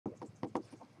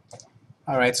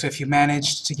Alright, so if you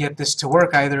managed to get this to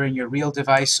work either in your real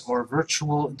device or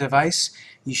virtual device,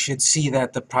 you should see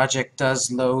that the project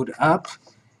does load up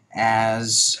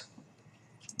as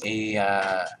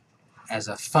a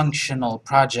functional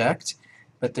project,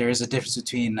 but there is a difference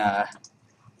between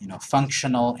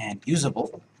functional and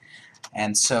usable.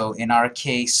 And so in our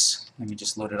case, let me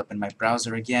just load it up in my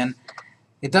browser again.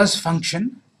 It does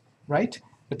function, right?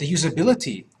 But the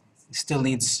usability still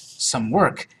needs some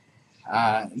work.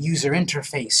 User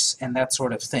interface and that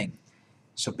sort of thing.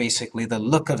 So basically the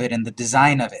look of it and the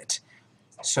design of it.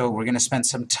 So we're going to spend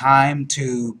some time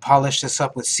to polish this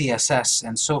up with CSS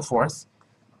and so forth.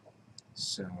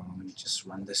 So let me just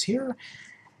run this here.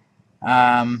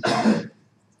 While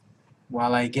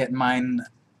I get mine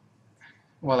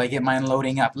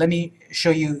loading up, let me show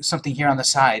you something here on the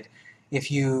side.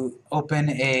 If you open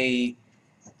a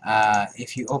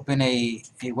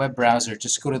web browser,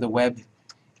 just go to the web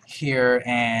here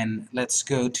and let's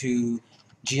go to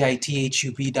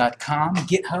github.com,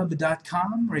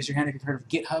 github.com. Raise your hand if you've heard of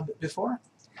GitHub before.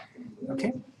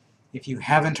 Okay. If you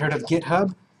haven't heard of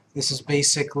GitHub, this is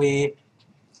basically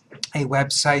a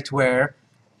website where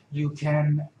you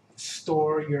can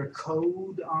store your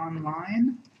code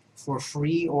online for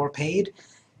free or paid,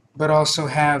 but also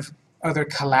have other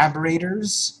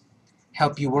collaborators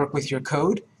help you work with your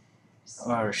code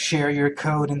or share your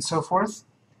code and so forth.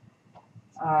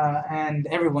 And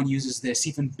everyone uses this,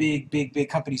 even big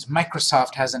companies.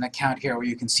 Microsoft has an account here where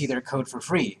you can see their code for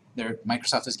free.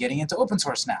 Microsoft is getting into open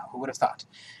source now. Who would have thought?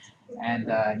 And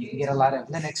you can get a lot of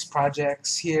Linux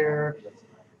projects here,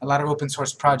 a lot of open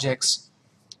source projects.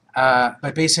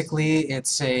 But basically,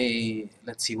 it's a,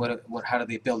 let's see, how do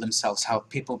they build themselves? How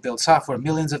people build software.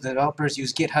 Millions of developers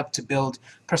use GitHub to build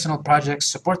personal projects,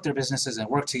 support their businesses, and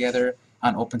work together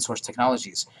on open source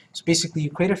technologies. So basically,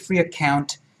 you create a free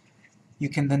account. You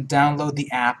can then download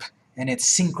the app, and it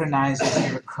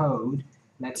synchronizes your code.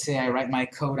 Let's say I write my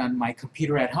code on my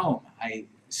computer at home. I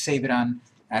save it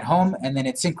at home, and then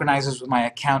it synchronizes with my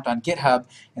account on GitHub,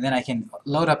 and then I can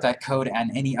load up that code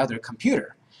on any other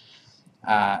computer.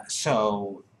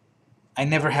 So I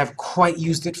never have quite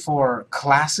used it for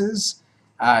classes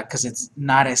because it's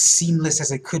not as seamless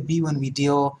as it could be when we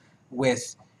deal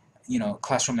with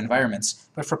classroom environments.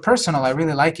 But for personal, I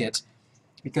really like it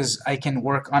because I can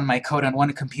work on my code on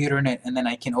one computer and then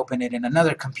I can open it in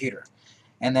another computer.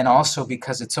 And then also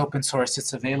because it's open source,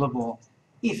 it's available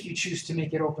if you choose to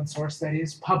make it open source, that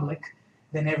is public,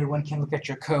 then everyone can look at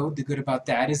your code. The good about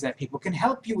that is that people can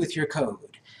help you with your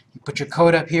code. You put your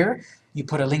code up here, you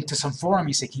put a link to some forum,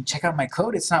 you say, can you check out my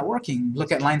code? It's not working.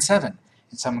 Look at line 7.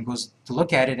 And someone goes to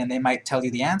look at it and they might tell you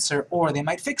the answer, or they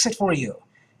might fix it for you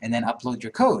and then upload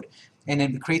your code. And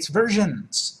it creates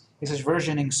versions. This is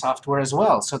versioning software as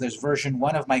well. So there's version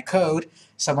 1 of my code.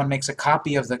 Someone makes a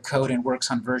copy of the code and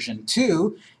works on version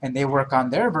 2, and they work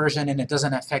on their version and it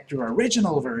doesn't affect your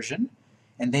original version.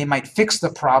 And they might fix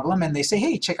the problem and they say,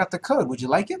 hey, check out the code. Would you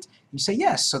like it? You say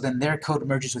yes. So then their code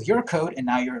merges with your code and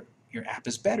now your app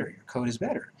is better. Your code is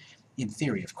better. In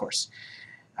theory, of course.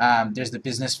 There's the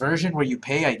business version where you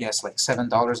pay, I guess, like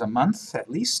 $7 a month at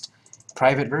least.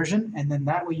 Private version. And then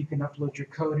that way you can upload your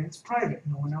code and it's private.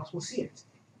 No one else will see it.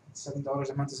 $7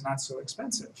 a month is not so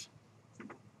expensive.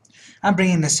 I'm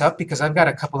bringing this up because I've got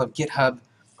a couple of GitHub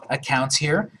accounts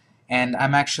here, and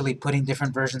I'm actually putting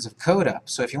different versions of code up.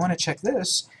 So if you want to check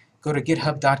this, go to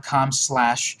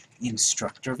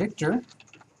github.com/instructorvictor,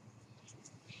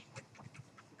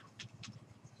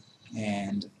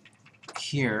 and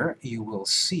here you will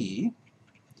see,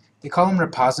 they call them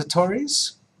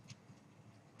repositories,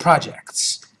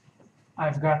 projects.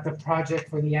 I've got the project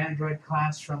for the Android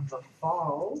class from the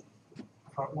fall,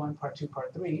 part 1, part 2,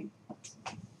 part 3.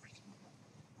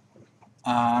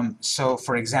 So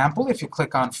for example, if you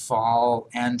click on fall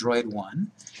Android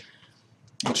 1,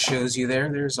 it shows you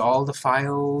there's all the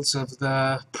files of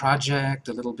the project,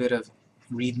 a little bit of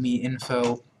README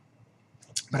info.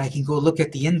 But I can go look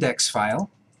at the index file.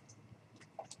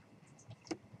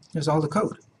 There's all the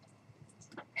code.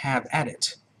 Have at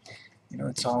it.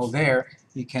 It's all there.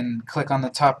 You can click on the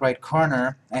top right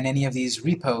corner, and any of these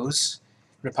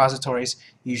repositories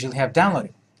usually have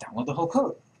downloaded. Download the whole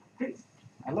code. Great.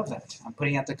 I love that. I'm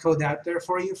putting out the code out there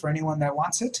for you, for anyone that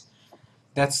wants it.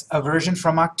 That's a version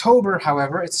from October,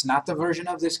 however. It's not the version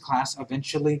of this class.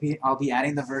 Eventually, I'll be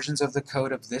adding the versions of the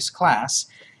code of this class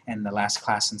and the last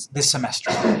class in this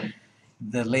semester.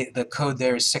 The code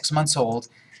there is 6 months old,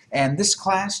 and this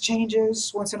class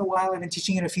changes once in a while. I've been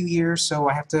teaching it a few years, so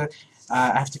I have to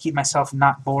keep myself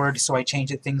not bored, so I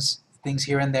change things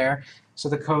here and there. So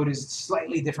the code is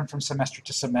slightly different from semester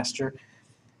to semester,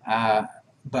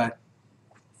 but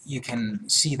you can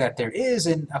see that there is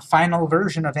a final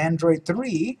version of Android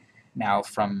 3 now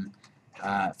from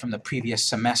the previous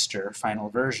semester, final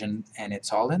version, and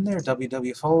it's all in there,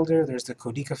 www folder, there's the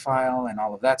Codica file and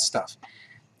all of that stuff.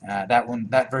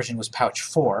 That version was Pouch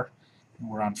 4, and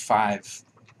we're on 5,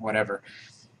 whatever.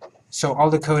 So all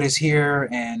the code is here,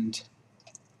 and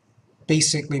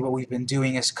basically what we've been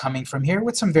doing is coming from here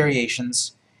with some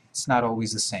variations. It's not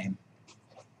always the same.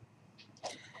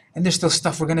 And there's still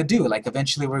stuff we're going to do, like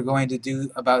eventually we're going to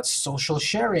do about social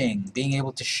sharing, being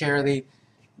able to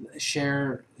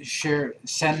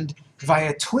send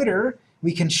via Twitter.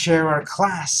 We can share our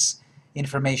class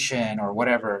information or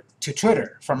whatever to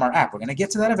Twitter from our app. We're going to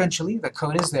get to that eventually. The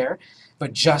code is there,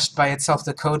 but just by itself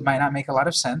the code might not make a lot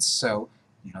of sense, so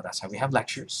that's how we have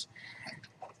lectures.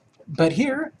 But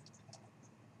here,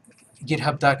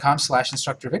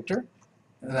 github.com/instructorvictor,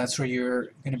 that's where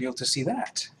you're going to be able to see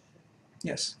that.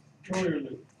 Yes? Earlier in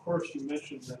the course you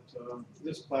mentioned that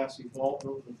this class evolved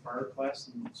over the prior class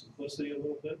in simplicity a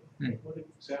little bit. What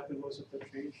exactly was it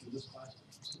that changed in this class?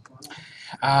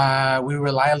 We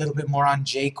rely a little bit more on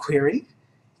jQuery.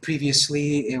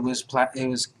 Previously it was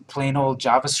plain old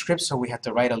JavaScript, so we had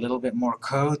to write a little bit more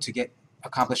code to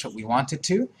accomplish what we wanted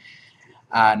to.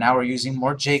 Now we're using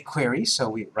more jQuery, so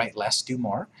we write less, do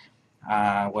more.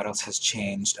 What else has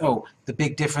changed? Oh, the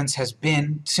big difference has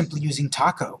been simply using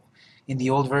Taco. In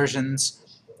the old versions,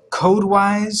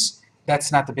 code-wise,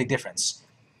 that's not the big difference.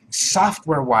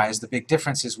 Software-wise, the big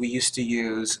difference is we used to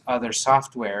use other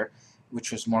software,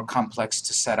 which was more complex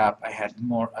to set up. I had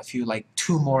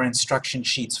two more instruction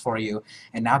sheets for you,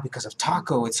 and now because of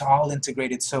Taco, it's all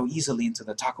integrated so easily into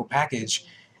the Taco package,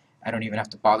 I don't even have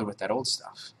to bother with that old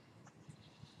stuff.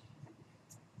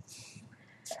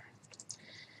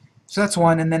 So that's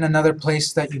one, and then another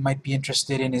place that you might be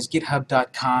interested in is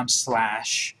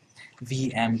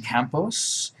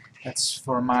github.com/vmcampos. That's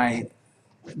for my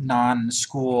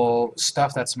non-school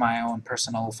stuff. That's my own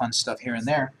personal fun stuff here and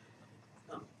there.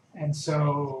 And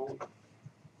so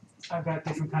I've got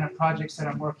different kind of projects that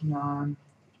I'm working on.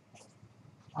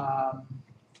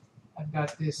 I've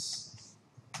got this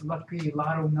lucky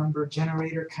lotto number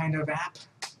generator kind of app.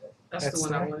 That's the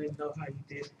one I wanted to know how you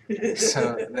did.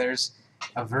 So there's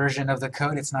a version of the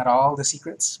code. It's not all the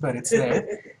secrets, but it's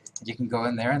there. You can go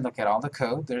in there and look at all the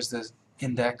code. There's the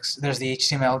index, there's the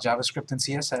HTML, JavaScript, and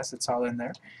CSS. It's all in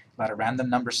there. A lot of random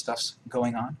number stuff's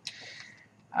going on.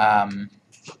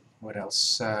 What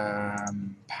else?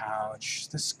 Pouch.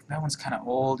 That one's kind of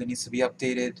old. It needs to be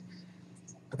updated.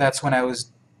 But that's when I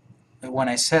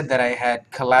said that I had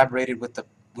collaborated with the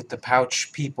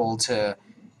Pouch people to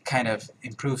kind of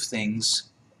improve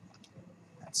things.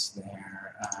 That's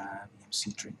there.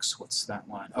 BMC drinks. What's that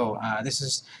one? Oh, this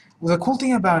is. Well, the cool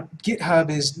thing about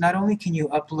GitHub is not only can you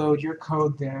upload your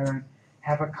code there,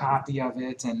 have a copy of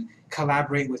it, and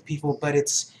collaborate with people, but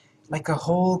it's like a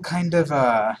whole kind of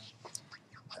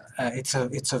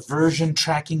it's a version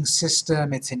tracking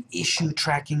system. It's an issue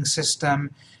tracking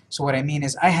system. So what I mean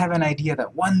is, I have an idea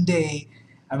that one day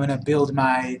I'm going to build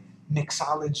my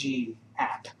mixology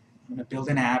app. I'm going to build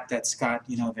an app that's got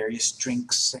various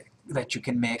drinks that you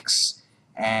can mix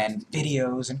and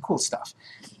videos and cool stuff.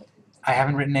 I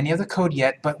haven't written any of the code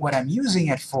yet, but what I'm using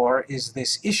it for is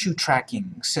this issue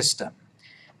tracking system.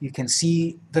 You can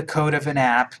see the code of an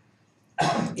app,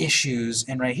 issues,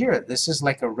 and right here, this is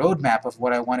like a roadmap of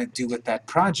what I want to do with that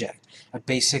project. A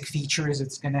basic feature is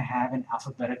it's going to have an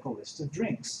alphabetical list of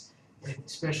drinks.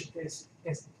 Especially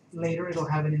later, it'll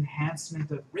have an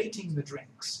enhancement of rating the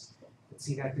drinks. Let's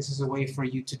see that this is a way for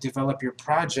you to develop your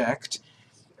project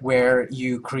where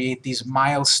you create these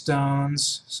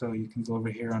milestones. So you can go over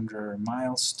here under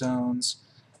milestones.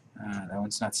 That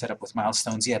one's not set up with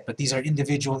milestones yet, but these are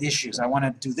individual issues. I want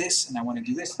to do this, and I want to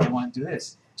do this, and I want to do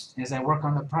this. And as I work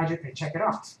on the project, I check it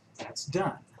off. That's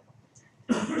done.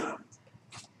 And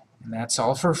that's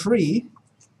all for free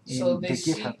So in the this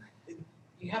GitHub.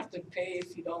 you have to pay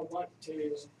if you don't want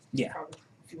to. Yeah.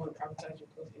 If you want to privatize your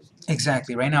code.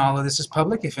 Exactly. Right now, all of this is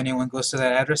public. If anyone goes to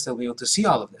that address, they'll be able to see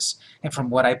all of this. And from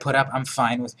what I put up, I'm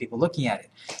fine with people looking at it.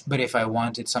 But if I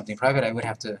wanted something private, I would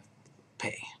have to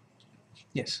pay.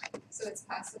 Yes? So it's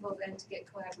possible then to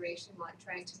get collaboration while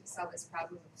trying to solve this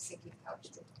problem of syncing Pouch.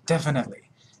 Definitely.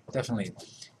 Definitely.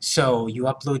 So you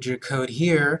upload your code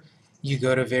here. You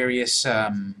go to various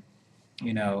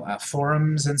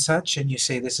forums and such, and you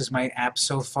say, this is my app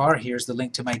so far. Here's the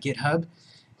link to my GitHub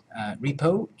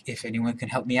repo, if anyone can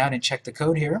help me out and check the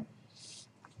code here.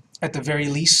 At the very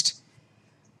least,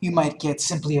 you might get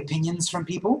simply opinions from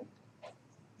people.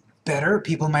 Better,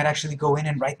 people might actually go in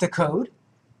and write the code,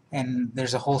 and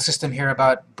there's a whole system here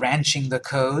about branching the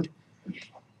code.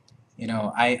 You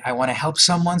know, I want to help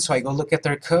someone, so I go look at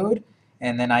their code,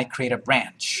 and then I create a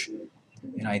branch.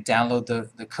 You know, I download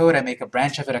the code, I make a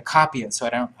branch of it, I copy it, so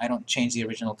I don't change the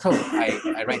original code.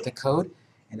 I write the code,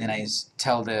 and then I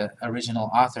tell the original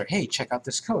author, hey, check out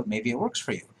this code, maybe it works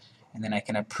for you. And then I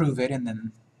can approve it, and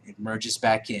then it merges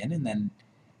back in, and then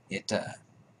it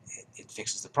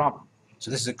fixes the problem.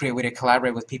 So this is a great way to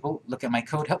collaborate with people. Look at my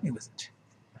code, help me with it.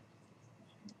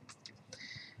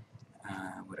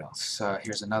 What else?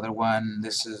 Here's another one.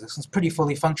 This one's pretty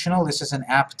fully functional. This is an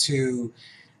app to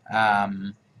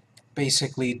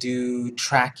basically do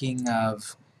tracking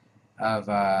of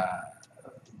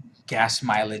gas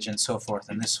mileage and so forth.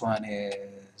 And this one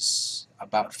is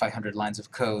about 500 lines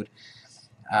of code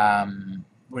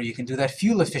where you can do that.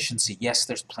 Fuel efficiency. Yes,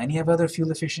 there's plenty of other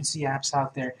fuel efficiency apps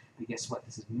out there, but guess what?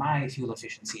 This is my fuel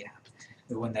efficiency app,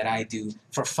 the one that I do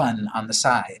for fun on the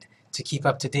side to keep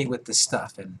up to date with this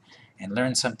stuff and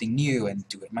learn something new and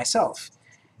do it myself.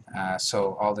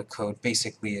 So all the code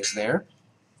basically is there,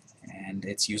 and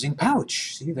it's using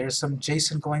Pouch. See, there's some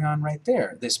JSON going on right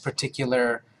there. This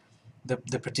particular,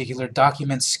 the particular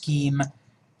document scheme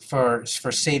for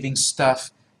saving stuff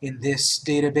in this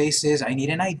database is, I need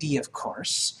an ID, of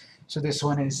course. So this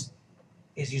one is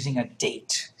using a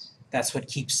date. That's what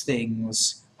keeps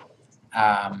things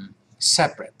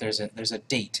separate. There's a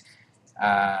date.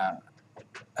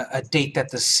 A date that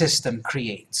the system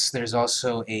creates. There's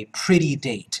also a pretty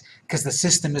date, because the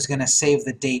system is going to save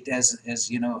the date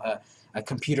as you know, a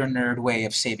computer nerd way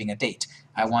of saving a date.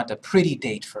 I want a pretty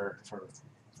date for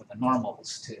the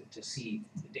normals to see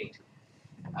the date.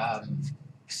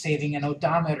 Saving an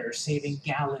odometer, saving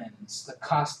gallons, the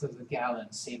cost of the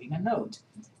gallon, saving a note,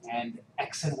 and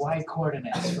X and Y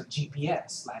coordinates for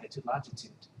GPS, latitude,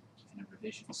 longitude.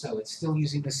 Revision. So it's still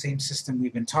using the same system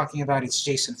we've been talking about. It's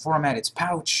JSON format, it's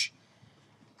Pouch,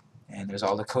 and there's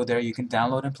all the code there you can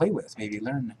download and play with, maybe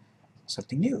learn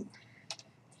something new.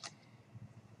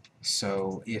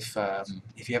 So if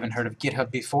you haven't heard of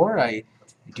GitHub before, I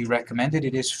do recommend it.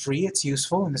 It is free, it's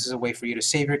useful, and this is a way for you to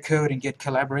save your code and get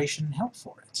collaboration and help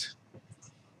for it.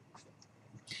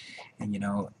 And you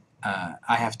know,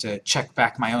 I have to check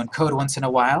back my own code once in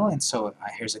a while, and so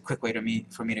here's a quick way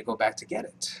for me to go back to get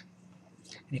it.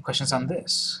 Any questions on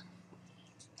this?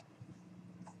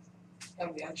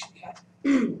 Have we actually had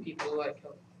people like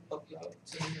help you out?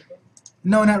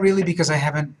 No, not really, because I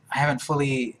haven't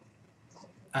fully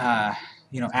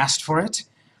you know, asked for it.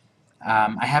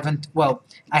 I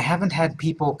haven't had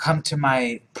people come to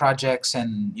my projects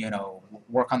and, you know,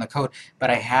 work on the code, but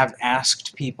I have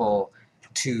asked people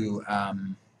to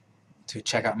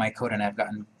check out my code, and I've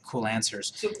gotten cool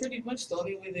answers. So pretty much the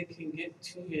only way they can get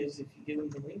to it is if you give them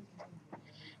the link.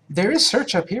 There is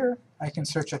search up here. I can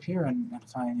search up here and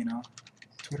find, you know,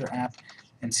 Twitter app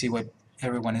and see what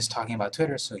everyone is talking about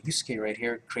Twitter. So Yusuke right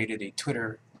here created a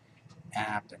Twitter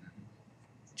app, and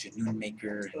Janoon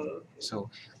Maker, so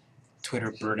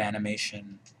Twitter bird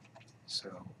animation. So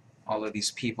all of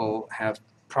these people have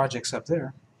projects up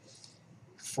there.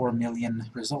 4 million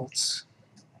results.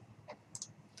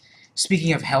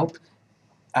 Speaking of help,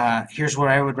 here's where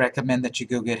I would recommend that you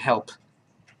go get help.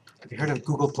 Have you heard of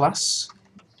Google+?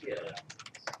 Yeah.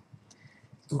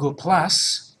 Google+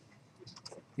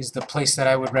 is the place that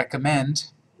I would recommend.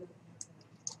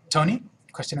 Tony,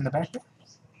 question in the back there?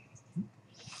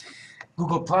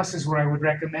 Google+ is where I would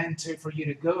recommend for you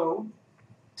to go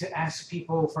to ask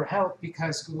people for help,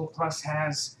 because Google+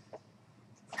 has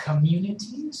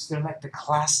communities. They're like the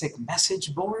classic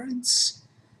message boards.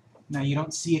 Now, you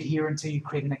don't see it here until you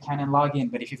create an account and log in,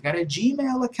 but if you've got a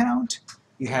Gmail account,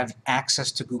 you have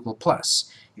access to Google+.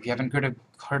 If you haven't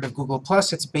heard of Google+,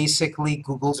 it's basically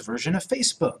Google's version of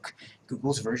Facebook,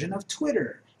 Google's version of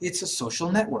Twitter. It's a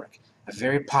social network, a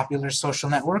very popular social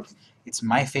network. It's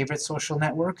my favorite social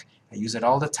network. I use it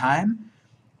all the time.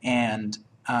 And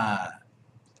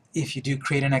if you do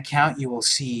create an account, you will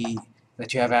see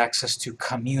that you have access to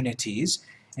communities.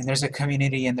 And there's a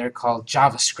community in there called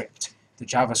JavaScript, the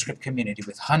JavaScript community,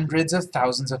 with hundreds of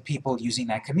thousands of people using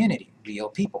that community, real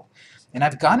people. And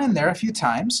I've gone in there a few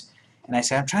times, and I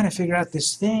say, I'm trying to figure out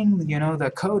this thing, you know, the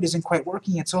code isn't quite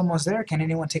working, it's almost there, can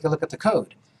anyone take a look at the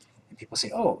code? And people say,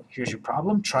 oh, here's your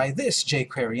problem, try this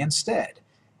jQuery instead.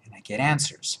 And I get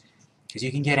answers. Because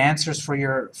you can get answers for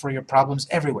your problems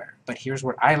everywhere. But here's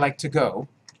where I like to go,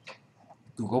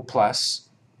 Google+,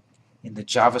 in the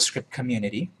JavaScript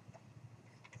community.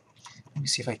 Let me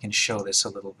see if I can show this a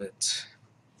little bit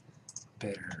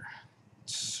better.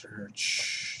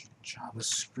 Search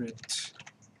JavaScript.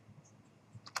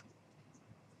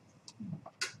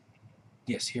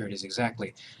 Yes, here it is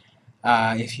exactly.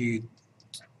 If you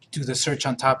do the search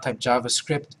on top, type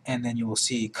JavaScript, and then you will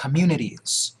see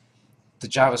communities. The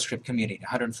JavaScript community,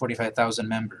 145,000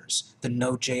 members. The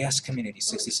Node.js community,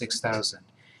 66,000.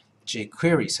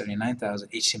 jQuery,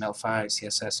 79,000. HTML5,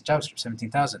 CSS, JavaScript,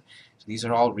 17,000. So these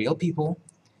are all real people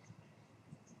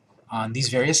on these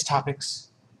various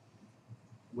topics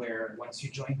where once you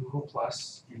join Google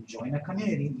Plus and join a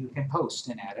community, you can post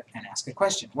and add it and ask a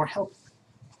question or help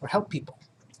people.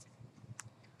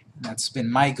 And that's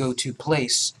been my go-to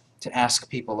place to ask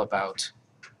people about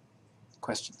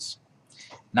questions.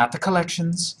 Not the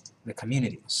collections, the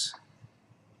communities.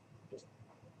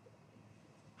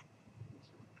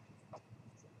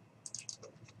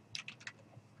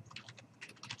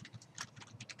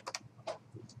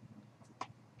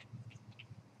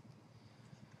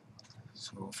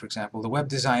 So, for example, the web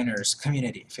designers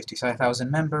community,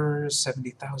 55,000 members,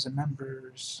 70,000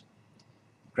 members.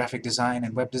 Graphic design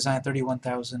and web design,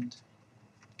 31,000.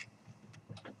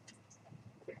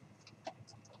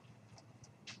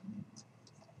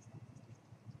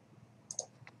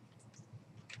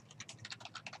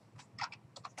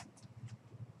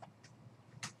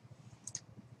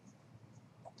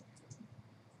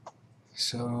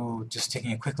 So just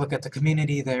taking a quick look at the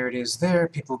community, there it is there,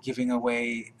 people giving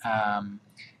away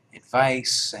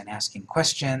advice and asking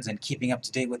questions and keeping up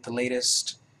to date with the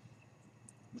latest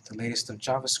of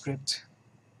JavaScript.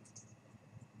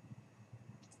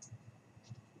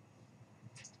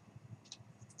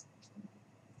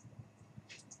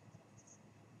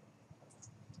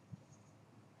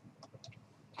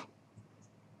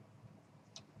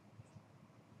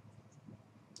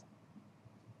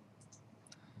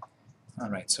 All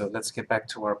right, so let's get back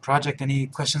to our project. Any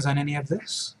questions on any of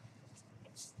this?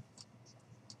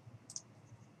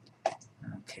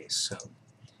 Okay, so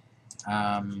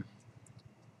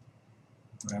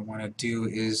what I want to do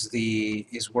is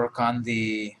work on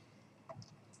the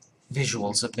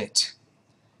visuals a bit.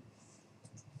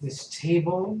 This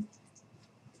table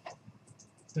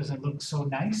doesn't look so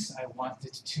nice. I want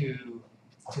it to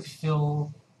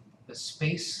fill the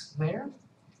space there.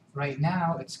 Right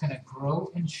now, it's going to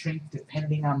grow and shrink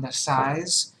depending on the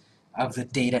size of the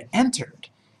data entered.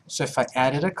 So if I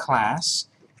added a class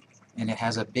and it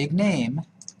has a big name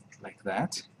like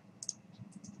that,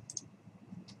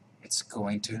 it's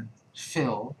going to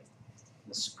fill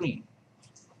the screen.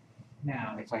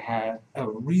 Now, if I have a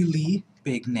really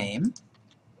big name,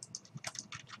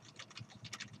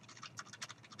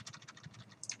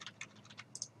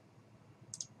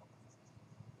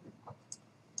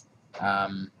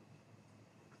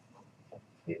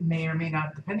 it may or may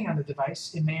not, depending on the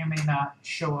device, it may or may not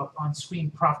show up on screen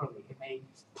properly. It may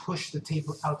push the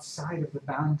table outside of the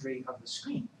boundary of the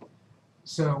screen.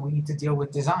 So we need to deal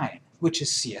with design, which is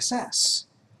CSS.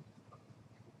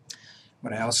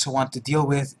 What I also want to deal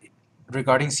with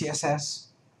regarding CSS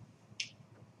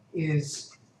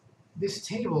is this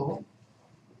table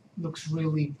looks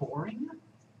really boring.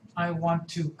 I want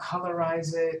to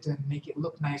colorize it and make it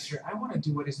look nicer. I want to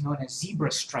do what is known as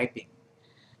zebra striping.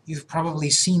 You've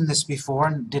probably seen this before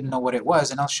and didn't know what it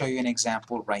was, and I'll show you an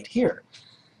example right here.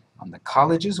 On the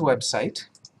college's website,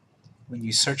 when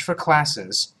you search for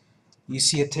classes, you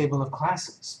see a table of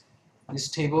classes. This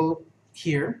table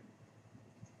here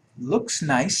looks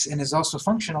nice and is also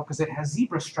functional because it has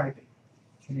zebra striping.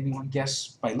 Can anyone guess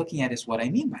by looking at it what I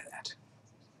mean by that?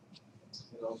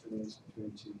 It alternates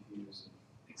between two hues.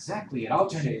 Exactly, it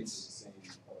alternates.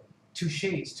 Two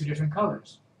shades, two different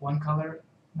colors. One color,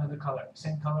 another color,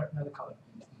 same color, another color.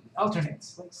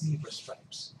 Alternates, like zebra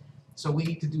stripes. So we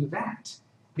need to do that,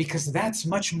 because that's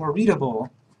much more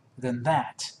readable than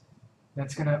that.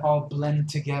 That's going to all blend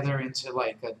together into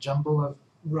like a jumble of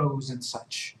rows and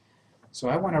such. So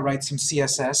I want to write some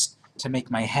CSS to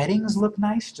make my headings look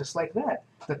nice, just like that.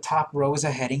 The top row is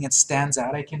a heading, it stands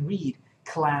out, I can read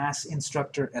class,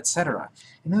 instructor, etc.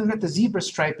 And then we've got the zebra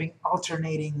striping,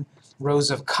 alternating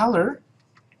rows of color.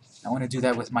 I want to do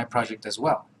that with my project as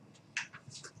well.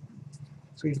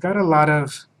 So we've got a lot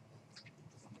of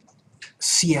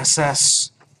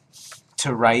CSS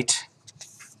to write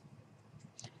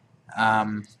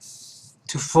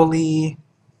to fully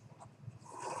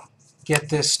get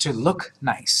this to look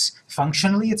nice.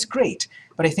 Functionally, it's great,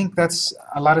 but I think that's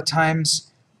a lot of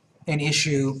times an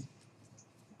issue,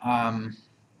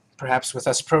 perhaps with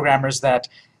us programmers, that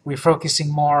we're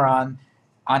focusing more on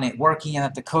it working and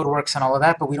that the code works and all of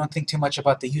that, but we don't think too much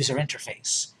about the user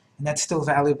interface. And that's still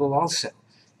valuable also.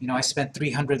 You know, I spent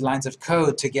 300 lines of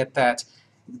code to get that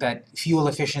fuel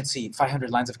efficiency, 500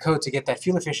 lines of code to get that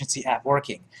fuel efficiency app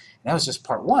working. That was just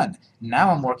part one.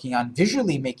 Now I'm working on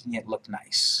visually making it look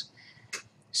nice.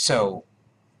 So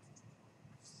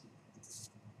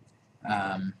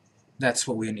that's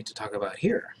what we need to talk about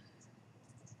here.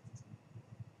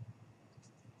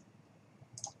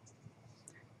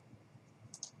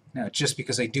 Now, just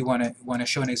because I do want to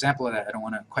show an example of that, I don't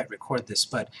want to quite record this,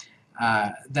 but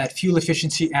that fuel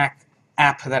efficiency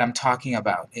app that I'm talking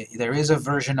about, there is a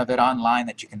version of it online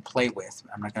that you can play with.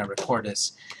 I'm not going to record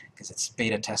this because it's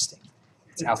beta testing.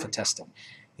 It's alpha testing.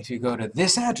 If you go to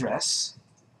this address,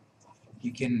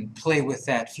 you can play with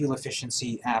that fuel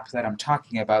efficiency app that I'm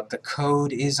talking about. The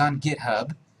code is on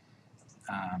GitHub,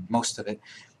 most of it,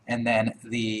 and then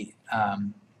the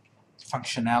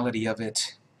functionality of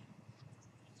it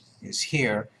is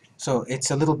here. So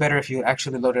it's a little better if you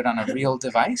actually load it on a real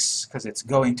device, because it's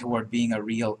going toward being a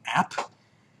real app.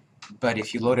 But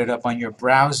if you load it up on your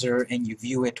browser and you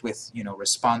view it with, you know,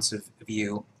 responsive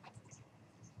view,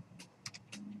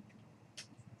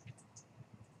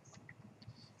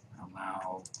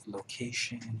 allow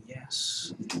location,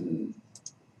 yes.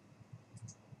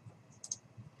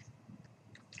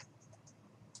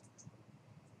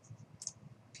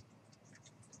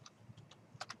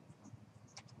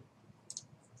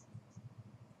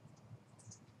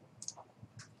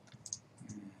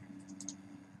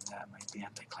 That might be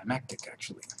anticlimactic,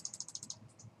 actually.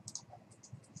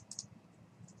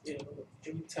 Yeah,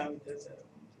 every time it does that,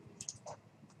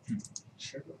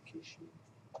 share location.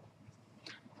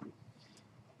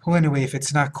 Well, anyway, if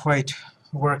it's not quite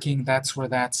working, that's where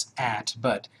that's at.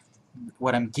 But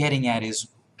what I'm getting at is,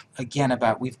 again,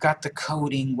 about we've got the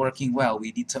coding working well.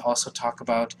 We need to also talk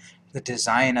about the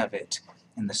design of it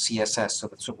and the CSS. So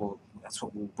that's what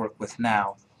we'll work with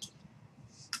now.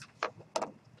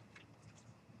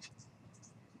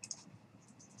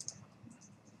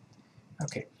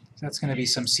 Okay, so that's going to be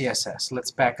some CSS. Let's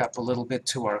back up a little bit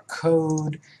to our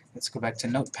code. Let's go back to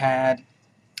Notepad.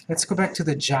 Let's go back to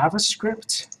the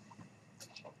JavaScript.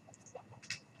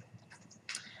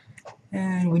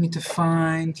 And we need to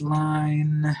find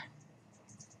line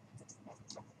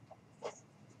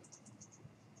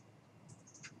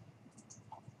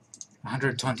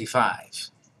 125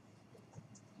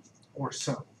 or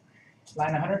so.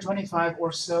 Line 125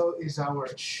 or so is our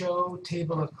show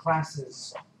table of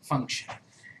classes function.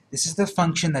 This is the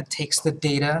function that takes the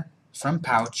data from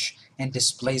Pouch and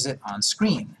displays it on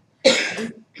screen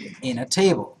in a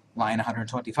table, line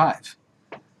 125.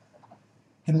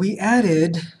 And we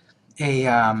added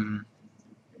an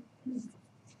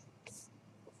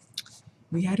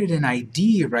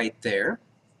ID right there,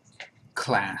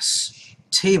 class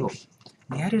table.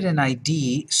 We added an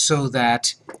ID so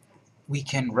that we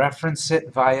can reference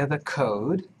it via the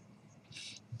code,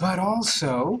 but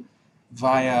also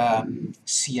via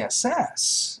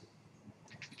CSS,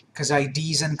 because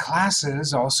IDs and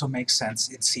classes also make sense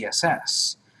in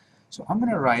CSS. So I'm going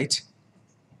to write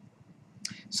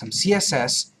some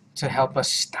CSS to help us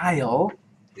style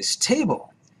this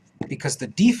table, because the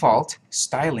default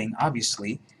styling,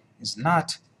 obviously, is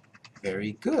not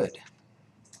very good.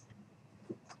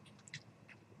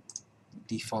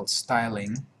 Default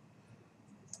styling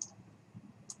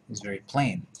is very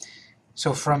plain.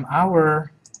 So from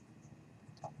our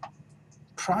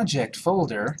project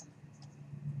folder,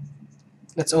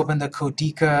 let's open the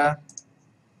Codica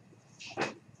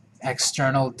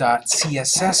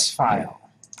external.css file.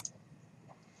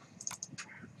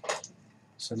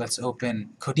 So let's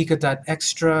open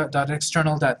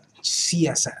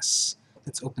codica.external.css.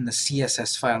 Let's open the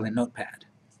CSS file in Notepad.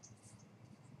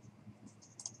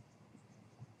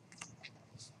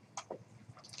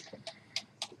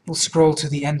 We'll scroll to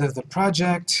the end of the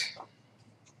project.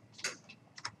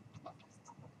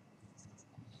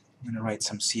 I'm going to write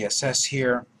some CSS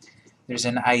here. There's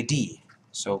an ID,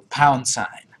 so #,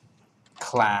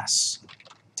 class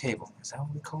table. Is that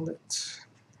what we call it?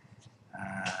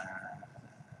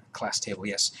 Class table,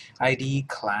 yes. ID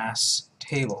class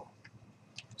table.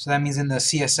 So that means in the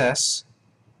CSS,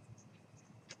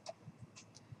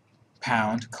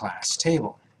 #class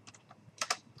table.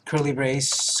 Curly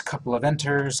brace, couple of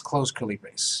enters, close curly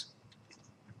brace.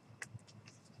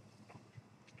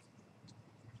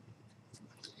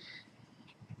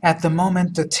 At the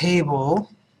moment, the table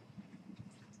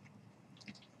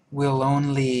will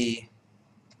only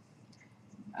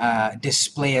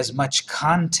display as much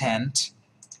content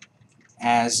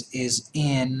as is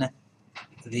in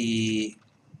the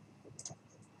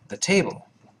table.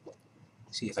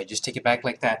 See, if I just take it back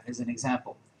like that as an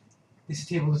example, this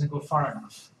table doesn't go far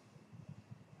enough.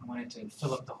 I want it to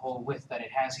fill up the whole width that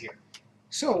it has here.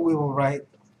 So we will write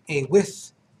a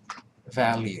width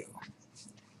value.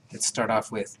 Let's start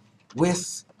off with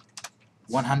width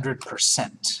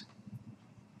 100%.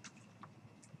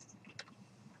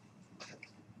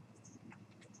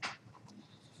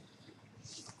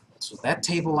 So that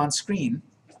table on screen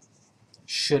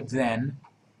should then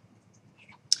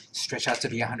stretch out to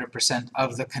be 100%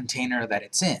 of the container that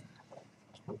it's in.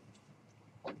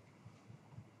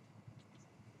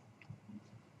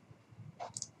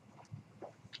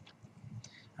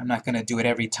 I'm not going to do it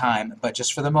every time, but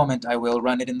just for the moment I will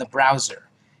run it in the browser,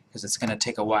 because it's going to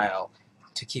take a while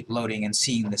to keep loading and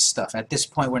seeing this stuff. At this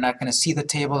point we're not going to see the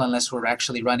table unless we're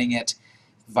actually running it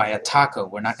via Taco.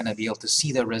 We're not going to be able to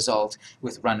see the result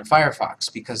with Run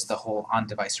Firefox because the whole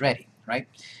on-device ready, right?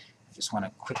 I just want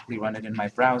to quickly run it in my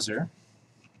browser,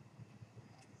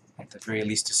 at the very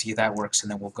least to see if that works,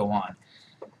 and then we'll go on.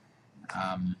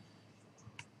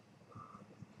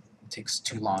 It takes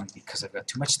too long because I've got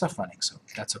too much stuff running, so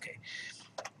that's okay.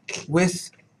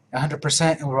 With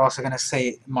 100%, and we're also going to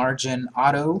say margin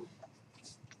auto.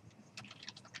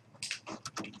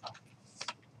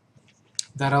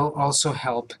 That'll also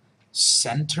help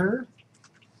center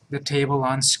the table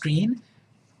on screen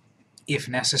if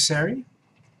necessary.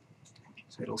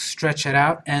 So it'll stretch it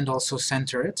out and also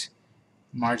center it.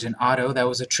 Margin auto, that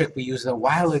was a trick we used a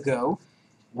while ago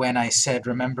when I said,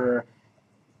 remember,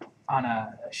 on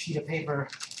a sheet of paper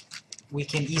we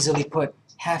can easily put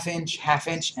half inch,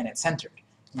 and it's centered.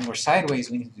 When we're sideways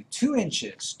we need to do 2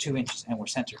 inches, and we're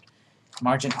centered.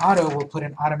 Margin auto will put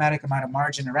an automatic amount of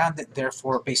margin around it,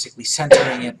 therefore basically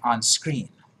centering it on screen.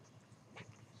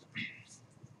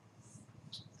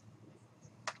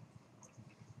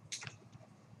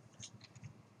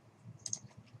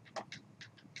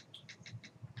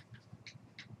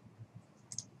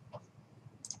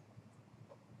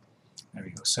 There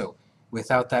we go. So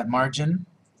without that margin,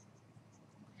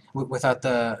 without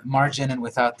the margin and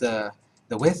without the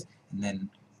width, and then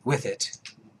with it,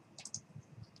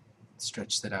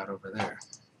 stretch that out over there.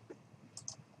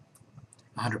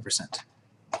 100%.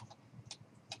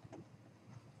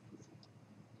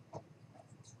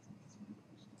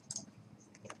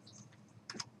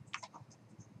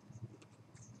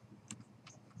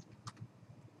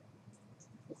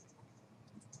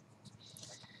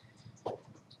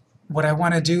 What I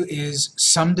want to do is,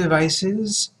 some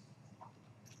devices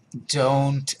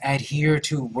don't adhere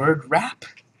to word wrap,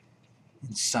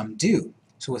 and some do.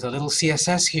 So with a little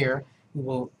CSS here, we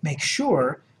will make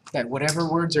sure that whatever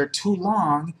words are too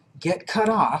long get cut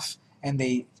off and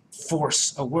they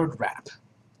force a word wrap.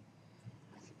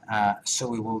 So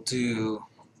we will do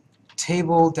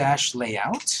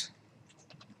table-layout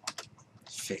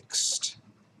fixed.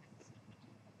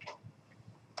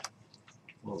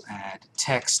 We'll add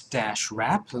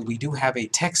text-wrap. We do have a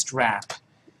text wrap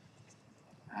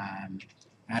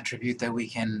attribute that we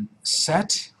can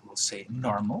set. We'll say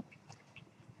normal.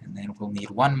 And then we'll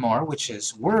need one more, which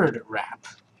is word wrap.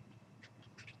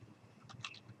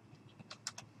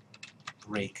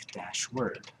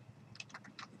 Break-word.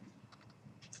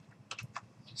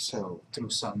 So through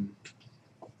some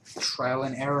trial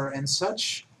and error and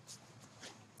such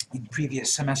in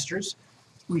previous semesters,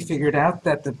 we figured out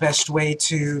that the best way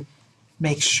to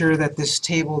make sure that this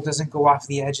table doesn't go off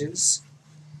the edges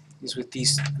is with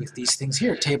these things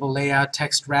here: table layout,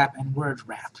 text wrap, and word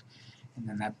wrap. And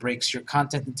then that breaks your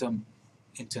content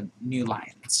into new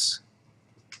lines.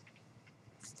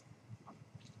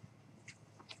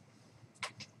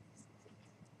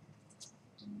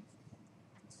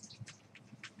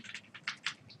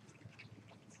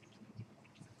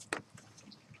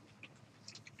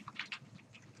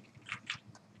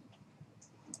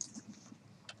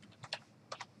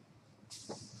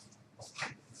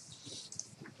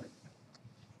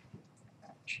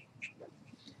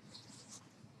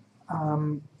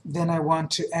 Then I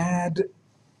want to add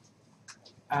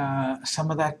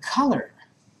some of that color.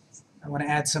 I want to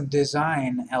add some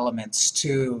design elements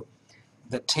to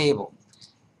the table.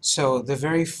 So the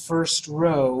very first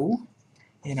row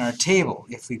in our table,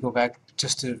 if we go back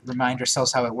just to remind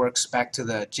ourselves how it works, back to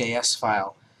the JS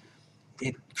file,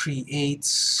 it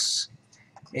creates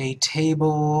a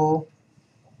table,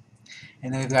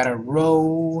 and then we've got a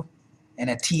row and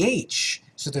a TH.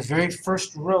 So the very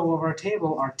first row of our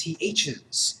table are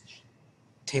THs,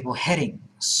 table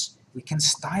headings. We can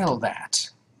style that.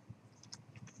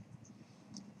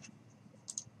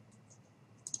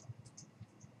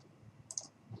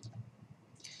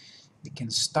 We can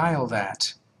style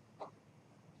that.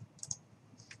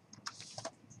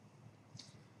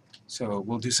 So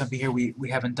we'll do something here we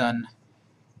haven't done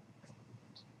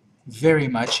very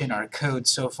much in our code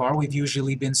so far. We've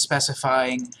usually been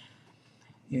specifying,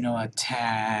 you know, a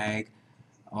tag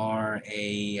or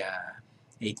a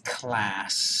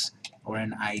class or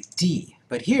an ID.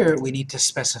 But here we need to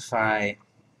specify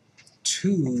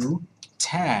 2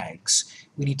 tags.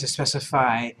 We need to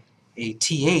specify a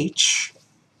TH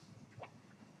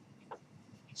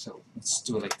Let's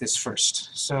do it like this first.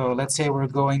 So let's say we're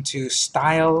going to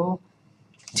style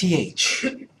TH,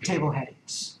 table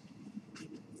headings.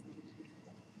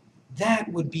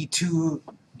 That would be too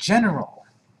general.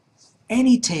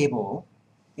 Any table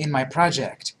in my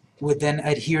project would then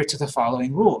adhere to the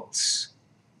following rules.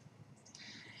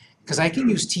 Because I can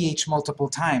use TH multiple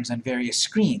times on various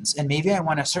screens, and maybe I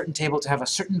want a certain table to have a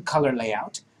certain color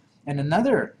layout, and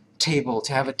another table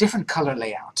to have a different color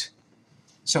layout.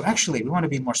 So actually, we want to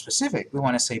be more specific. We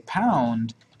want to say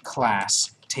pound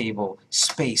class table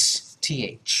space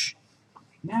TH.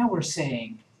 Now we're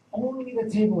saying only the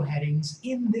table headings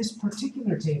in this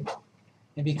particular table.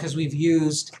 And because we've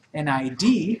used an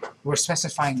ID, we're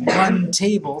specifying one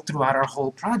table throughout our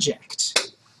whole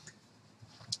project.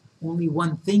 Only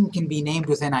one thing can be named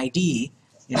with an ID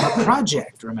in a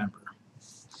project, remember.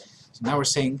 So now we're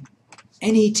saying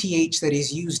any TH that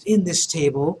is used in this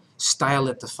table, style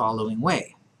it the following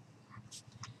way.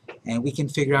 And we can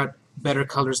figure out better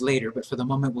colors later, but for the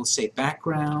moment we'll say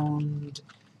background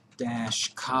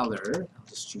dash color. I'll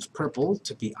just choose purple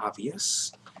to be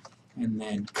obvious. And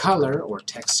then color, or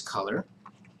text color,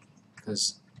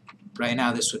 because right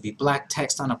now this would be black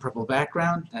text on a purple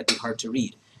background. That'd be hard to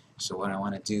read. So what I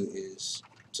want to do is,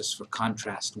 just for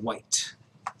contrast, white.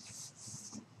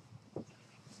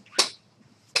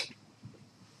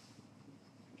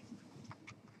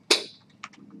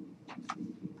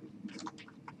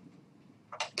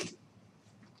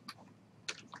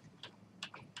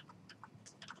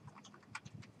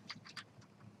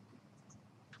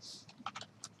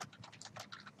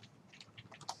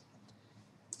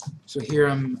 So here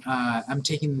I'm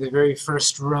taking the very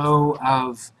first row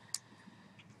of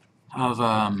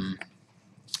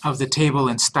the table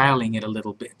and styling it a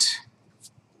little bit.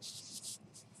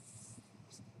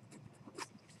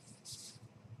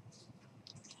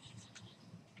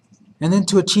 And then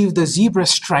to achieve the zebra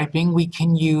striping, we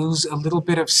can use a little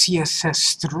bit of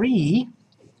CSS3,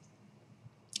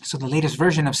 so the latest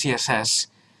version of CSS,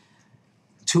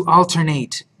 to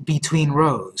alternate between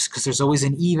rows, because there's always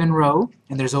an even row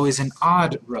and there's always an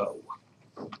odd row.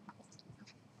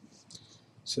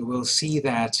 So we'll see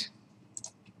that,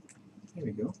 there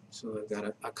we go, so I've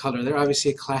got a color there.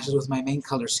 Obviously it clashes with my main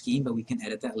color scheme, but we can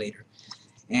edit that later.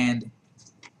 And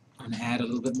I'm going to add a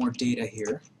little bit more data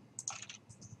here.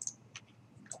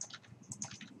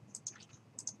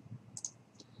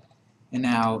 And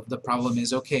now the problem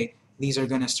is, okay, these are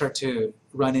going to start to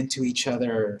run into each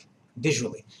other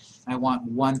visually. I want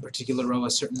one particular row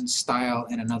a certain style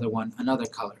and another one another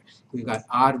color. We've got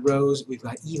odd rows, we've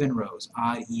got even rows,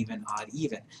 odd, even, odd,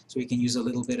 even. So we can use a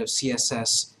little bit of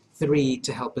CSS3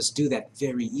 to help us do that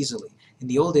very easily. In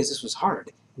the old days this was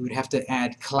hard. We would have to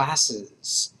add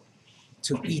classes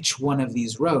to each one of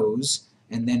these rows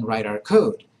and then write our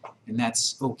code. And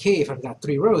that's okay if I've got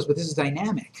 3 rows, but this is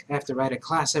dynamic. I have to write a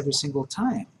class every single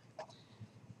time.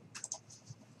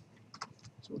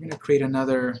 So we're going to create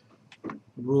another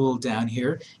rule down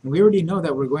here. And we already know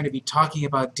that we're going to be talking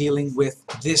about dealing with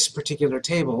this particular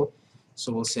table.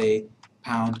 So we'll say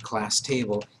pound class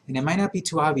table. And it might not be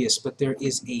too obvious, but there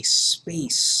is a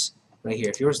space right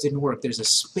here. If yours didn't work, there's a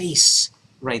space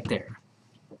right there.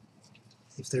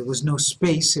 If there was no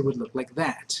space, it would look like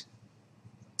that.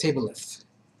 Tableth.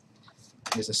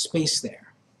 There's a space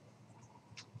there.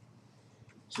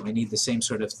 So I need the same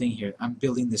sort of thing here. I'm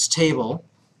building this table,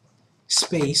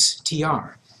 space,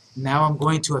 tr. Now I'm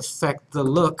going to affect the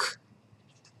look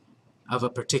of a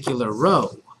particular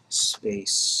row.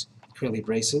 Space, curly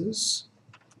braces.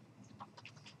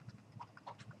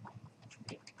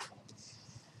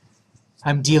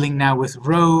 I'm dealing now with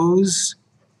rows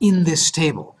in this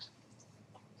table.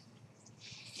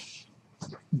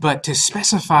 But to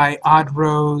specify odd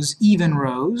rows, even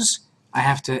rows, I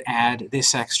have to add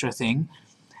this extra thing,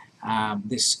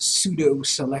 this pseudo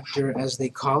selector as they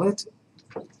call it.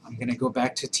 I'm going to go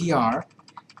back to tr.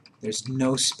 There's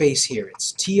no space here.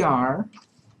 It's tr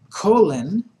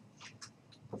colon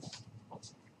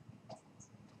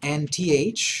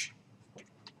nth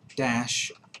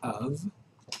dash of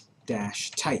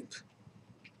dash type.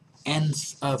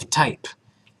 Nth of type.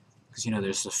 Because, you know,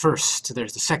 there's the first,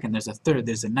 there's the second, there's the third,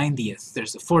 there's the 90th,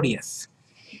 there's the 40th.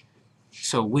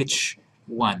 So which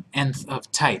one? Nth of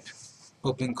type.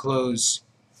 Open, close,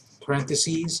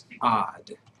 parentheses,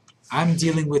 odd. I'm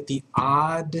dealing with the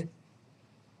odd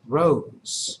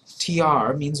rows.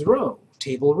 TR means row,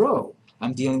 table row.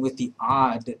 I'm dealing with the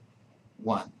odd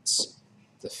ones.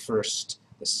 The first,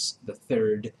 the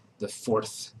third, the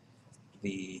fourth,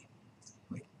 the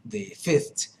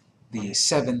fifth, the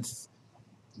seventh,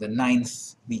 the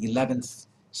 9th, the 11th,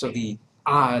 so the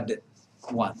odd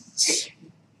ones.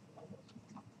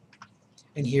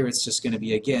 And here it's just going to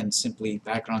be, again, simply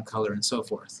background color and so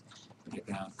forth.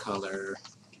 Background color,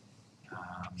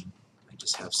 I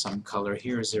just have some color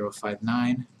here,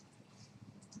 059.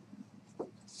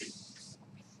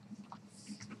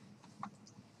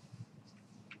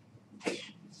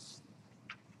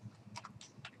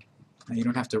 Now you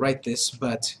don't have to write this,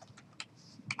 but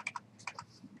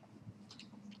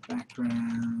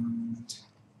background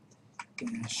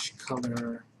dash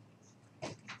color.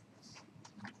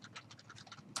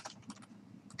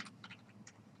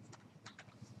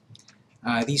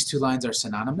 These two lines are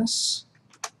synonymous.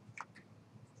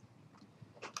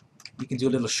 You can do a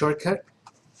little shortcut.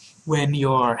 When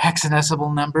your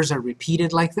hexadecimal numbers are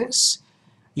repeated like this,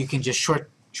 you can just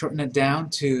shorten it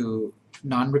down to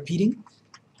non-repeating.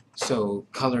 So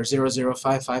color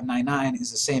 005599 is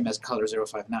the same as color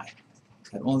 059.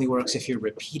 That only works if you're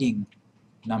repeating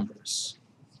numbers.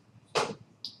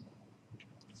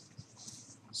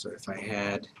 So if I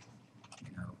had,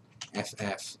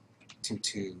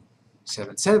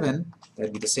 FF2277,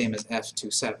 that'd be the same as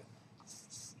F27.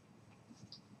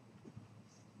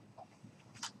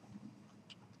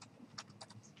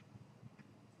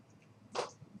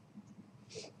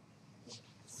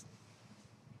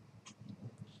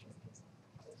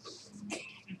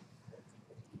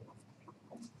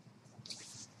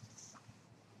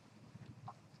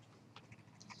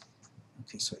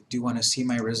 Okay, so I do want to see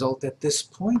my result at this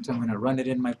point. I'm going to run it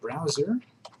in my browser.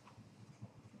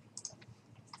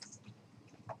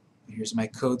 Here's my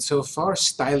code so far,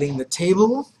 styling the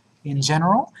table in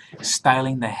general,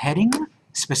 styling the heading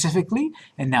specifically,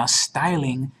 and now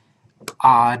styling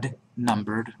odd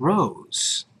numbered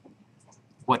rows.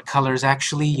 What colors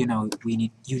actually, you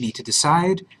need to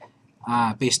decide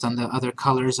based on the other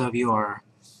colors of your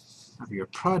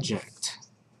project.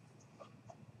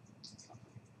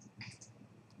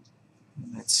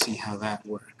 Let's see how that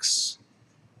works.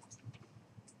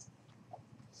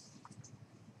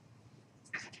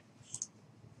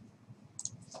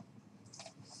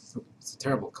 Oh, it's a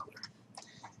terrible color,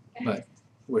 but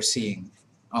we're seeing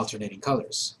alternating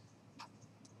colors.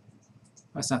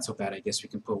 That's not so bad. I guess we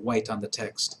can put white on the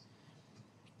text.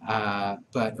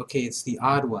 But okay, it's the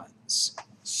odd ones.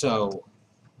 So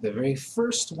the very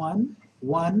first one,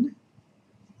 1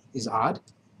 is odd.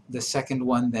 The second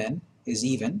one then is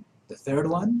even. The third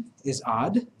one is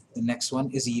odd. The next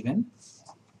one is even.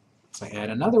 If I add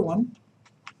another one,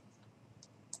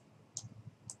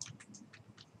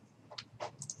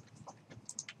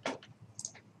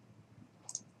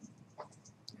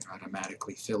 it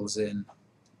automatically fills in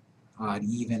odd,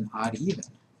 even, odd, even.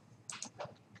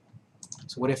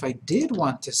 So what if I did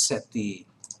want to set the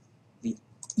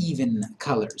even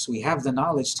colors? We have the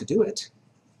knowledge to do it.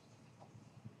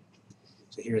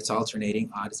 So here it's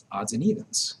alternating odds and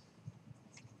evens.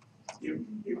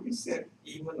 We said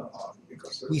even or odd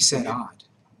because We said odd.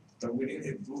 But we didn't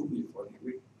have blue before, did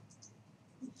we?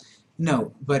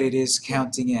 No, but it is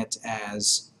counting it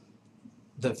as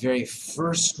the very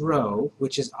first row,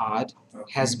 which is odd,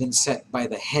 has been set by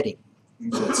the heading.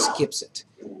 So it skips it.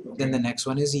 Then the next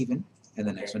one is even, and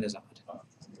the next one is odd.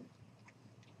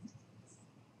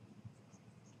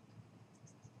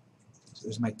 So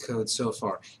there's my code so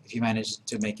far. If you manage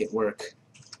to make it work,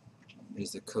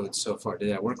 there's the code so far. Did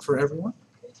that work for everyone?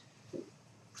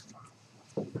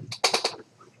 We're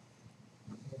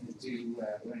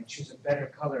going to choose a better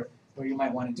color where you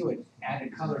might want to do it. Add a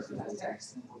color for that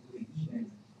text, and we'll do an even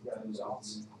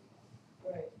results.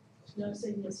 Right. No,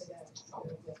 say yes again.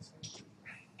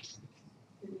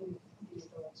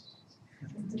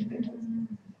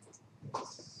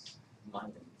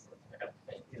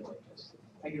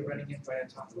 Are you running it by a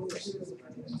toggle or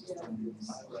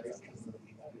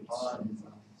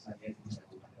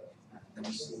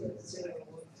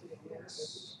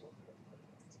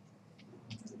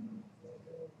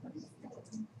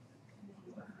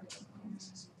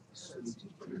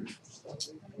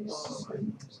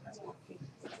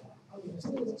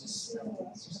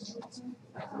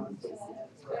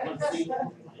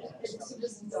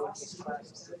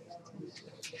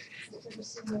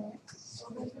was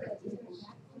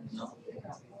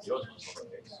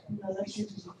lowercase. No, that's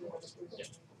usually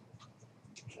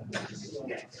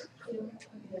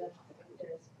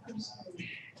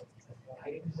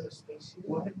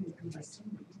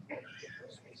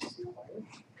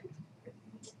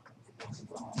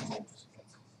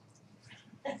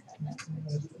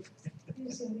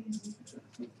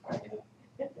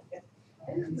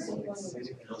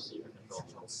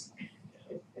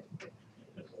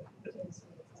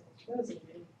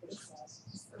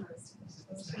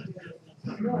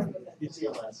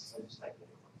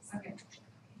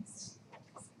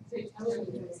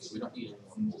We don't need it.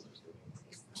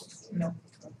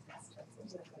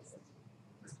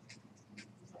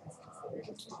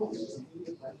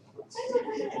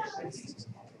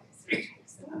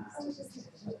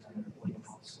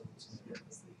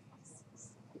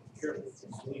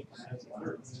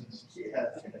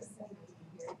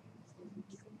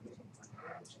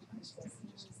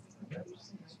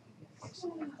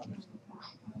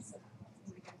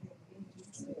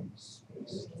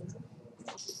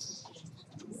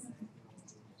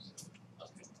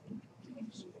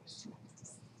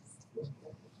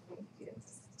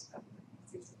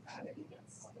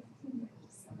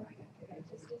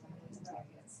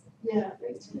 Yeah. Do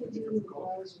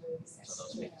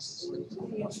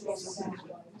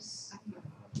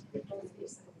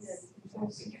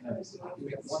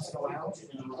it once in a while,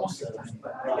 most of the time,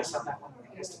 but I guess on that one,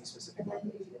 it has to be specific.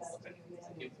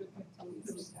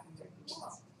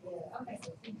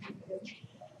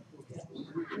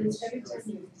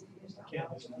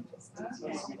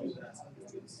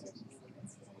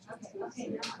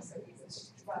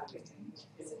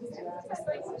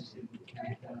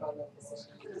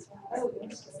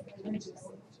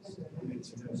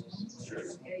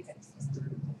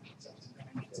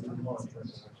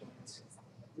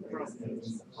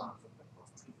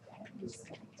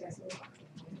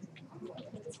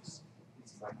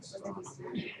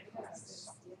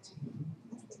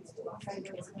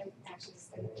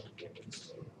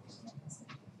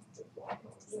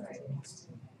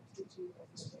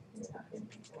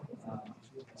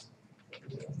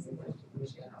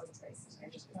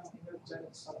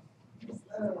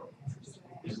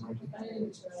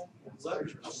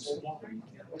 Letters are so small.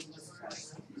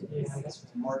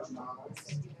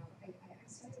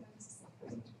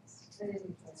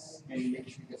 Maybe make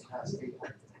sure you get past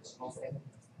paper.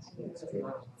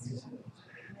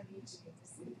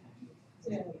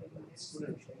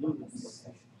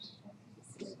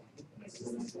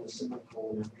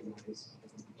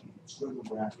 Squiggle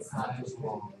bracket, not just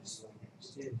long.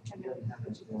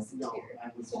 No, I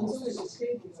would.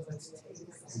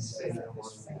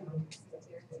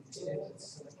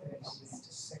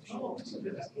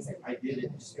 I did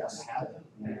it, just had it.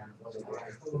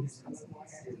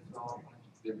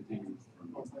 Everything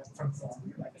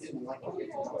I didn't like it.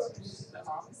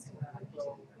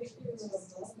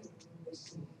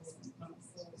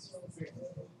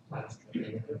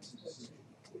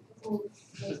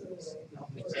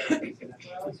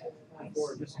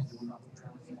 Or this is the one.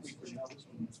 We could have this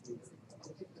one next week.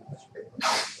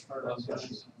 Or,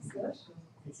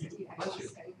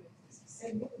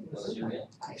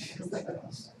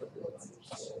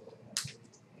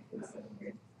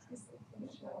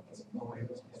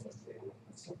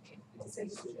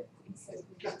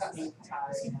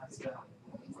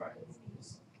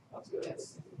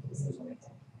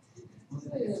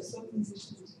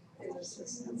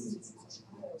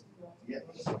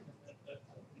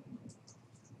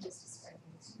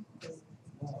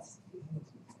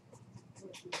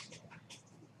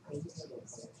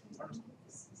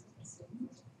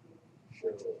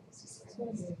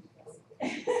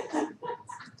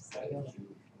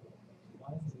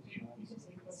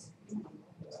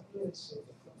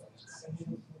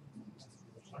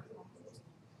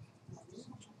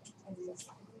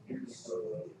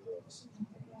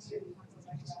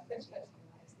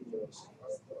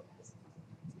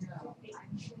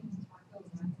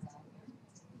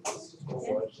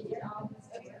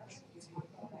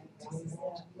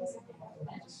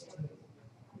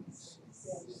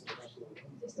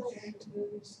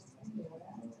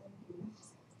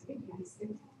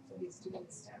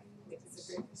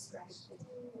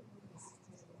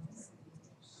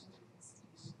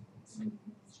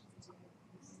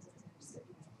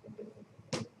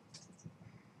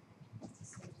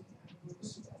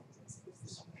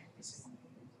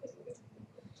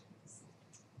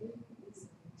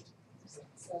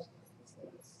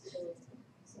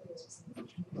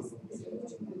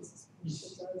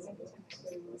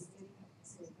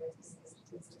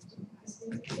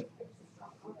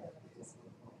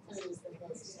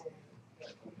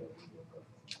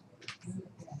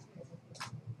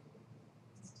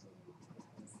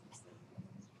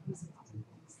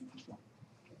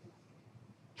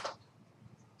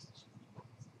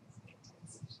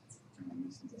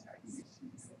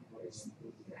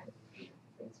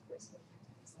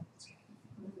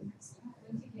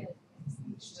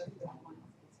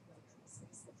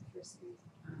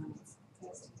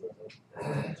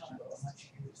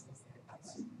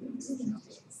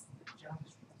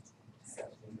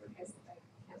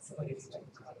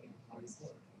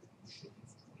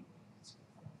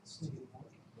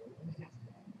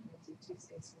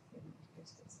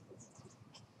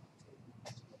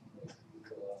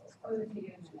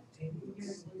 Yeah.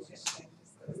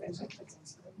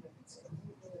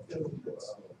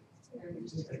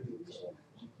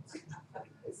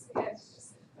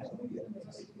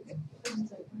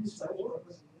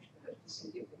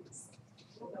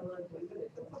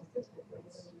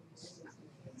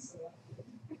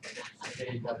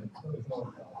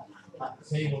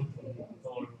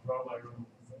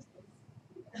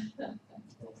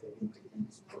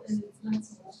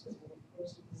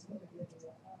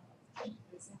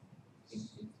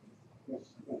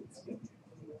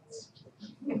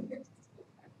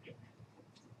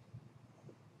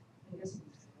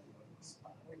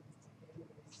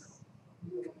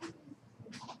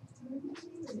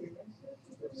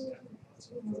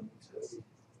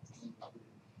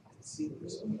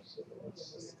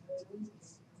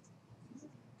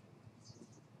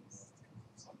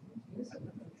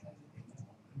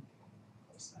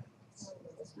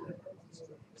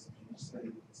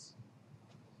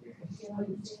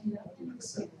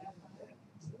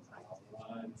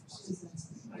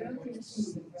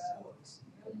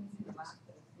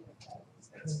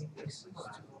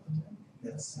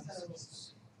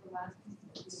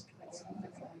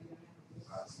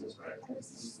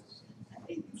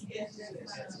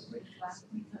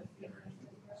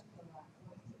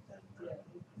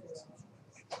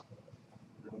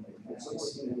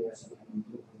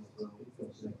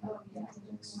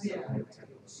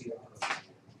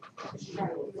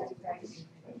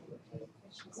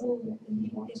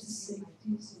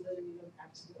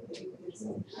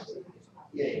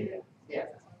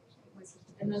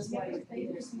 And that's why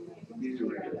These are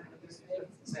regular.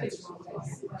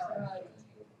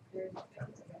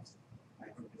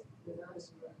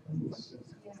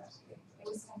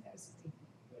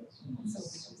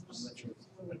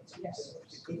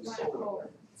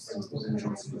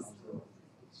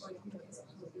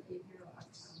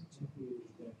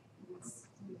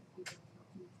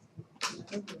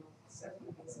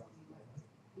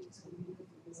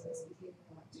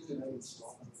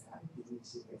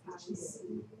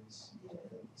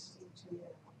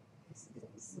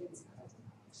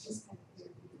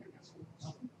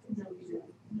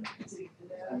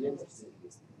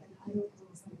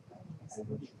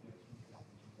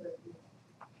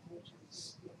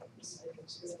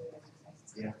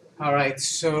 All right,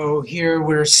 so here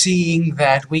we're seeing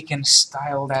that we can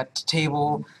style that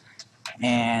table,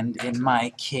 and in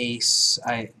my case,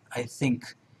 I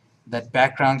think that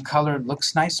background color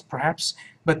looks nice, perhaps,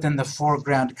 but then the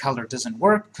foreground color doesn't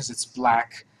work because it's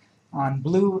black on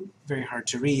blue, very hard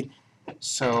to read.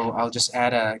 So I'll just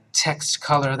add a text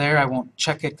color there. I won't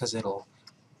check it because it'll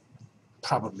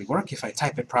probably work if I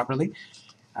type it properly.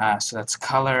 So that's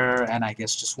color, and I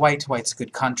guess just white. White's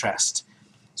good contrast.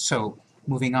 So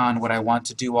moving on, what I want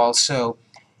to do also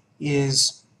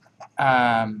is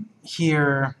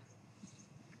here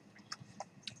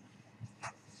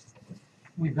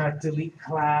we've got delete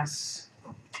class,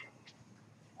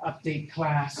 update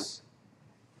class,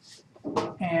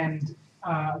 and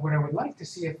what I would like to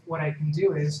see if what I can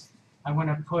do is I want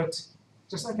to put,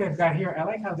 just like I've got here, I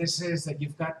like how this is that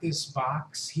you've got this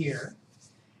box here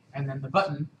and then the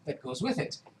button that goes with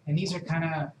it. And these are kind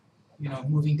of, you know,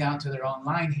 moving down to their own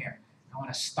line here. I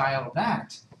want to style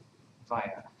that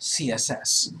via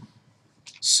CSS.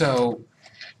 So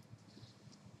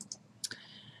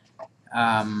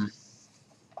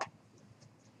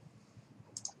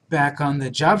back on the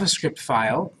JavaScript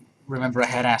file, remember I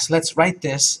had asked, let's write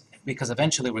this because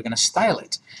eventually we're going to style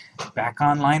it. Back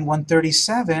on line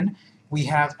 137, we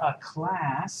have a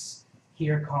class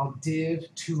here called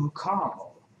div2call.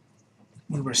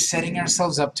 We were setting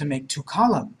ourselves up to make two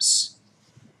columns.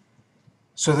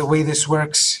 So the way this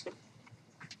works,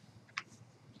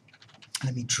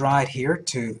 let me draw it here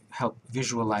to help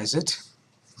visualize it.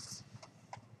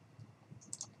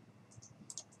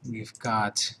 We've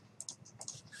got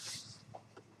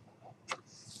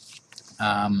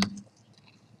a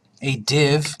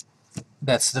div,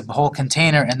 that's the whole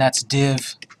container, and that's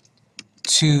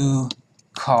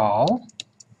div2call.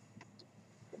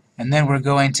 And then we're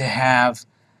going to have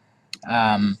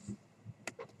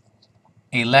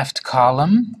a left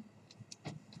column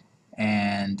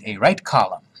and a right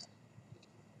column.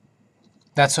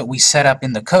 That's what we set up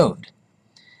in the code.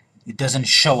 It doesn't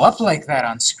show up like that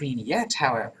on screen yet,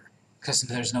 however, because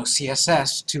there's no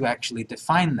CSS to actually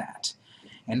define that.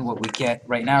 And what we get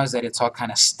right now is that it's all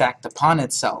kind of stacked upon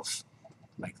itself,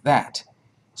 like that.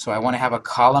 So I want to have a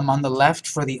column on the left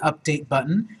for the update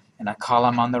button, and a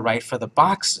column on the right for the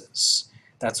boxes.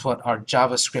 That's what our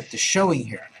JavaScript is showing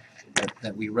here,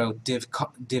 that we wrote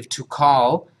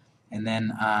div2call, and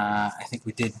then I think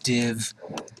we did div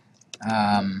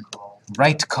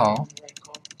right call,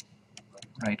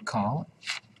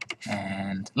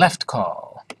 and left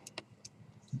call,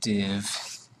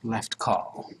 div left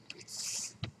call,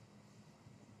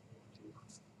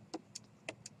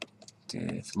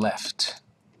 div left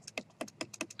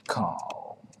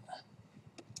call.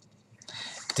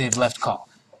 div left call.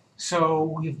 So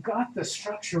we've got the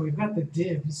structure, we've got the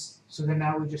divs, so then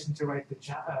now we just need to write the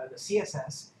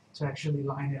CSS to actually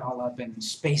line it all up and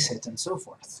space it and so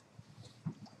forth.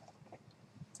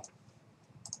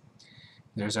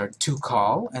 There's our to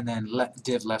call, and then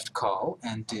div left call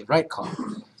and div right call.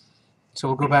 So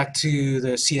we'll go back to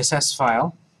the CSS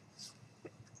file.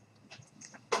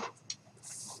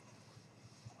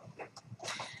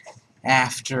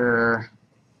 After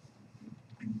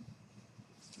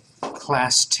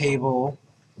class table.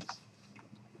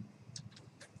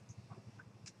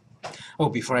 Oh,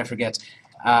 before I forget,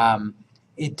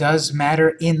 it does matter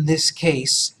in this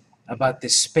case about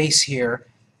this space here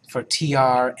for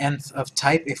tr nth of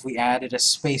type. If we added a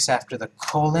space after the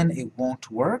colon, it won't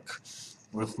work.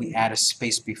 Or if we add a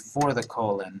space before the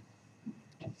colon,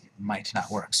 it might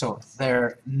not work. So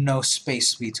there no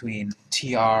space between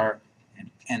tr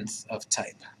and nth of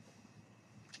type.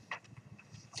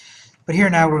 But here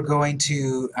now we're going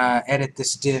to edit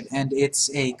this div, and it's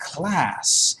a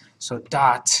class. So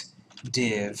dot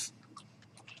div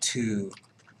to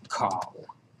call.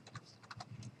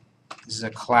 This is a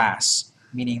class,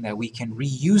 meaning that we can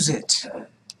reuse it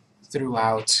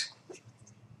throughout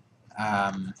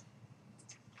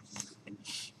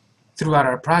throughout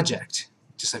our project.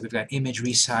 Just like we've got image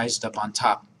resized up on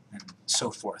top and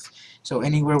so forth. So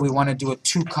anywhere we want to do a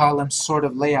two-column sort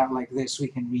of layout like this, we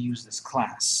can reuse this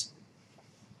class.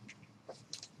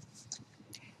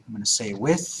 I'm going to say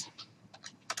width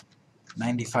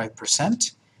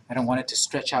 95%. I don't want it to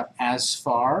stretch out as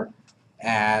far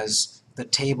as the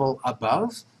table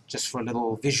above. Just for a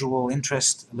little visual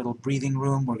interest, a little breathing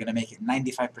room, we're going to make it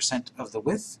 95% of the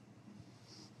width.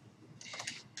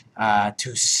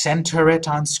 To center it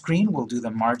on screen, we'll do the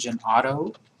margin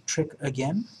auto trick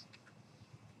again.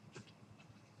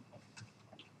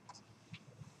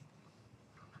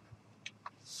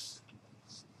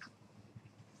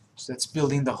 So that's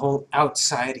building the whole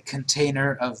outside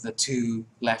container of the two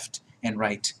left and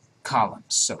right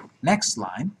columns. So next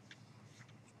line,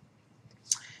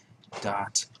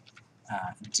 dot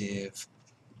div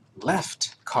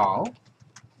left call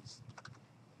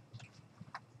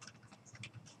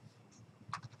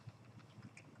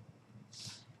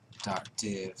dot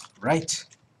div right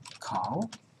call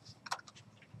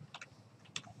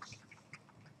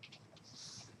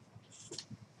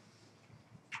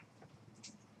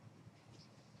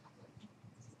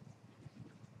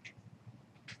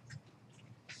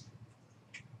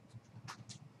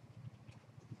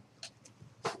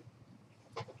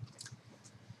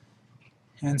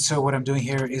and so what I'm doing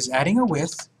here is adding a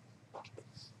width,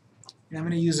 and I'm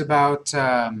going to use about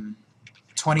 20%,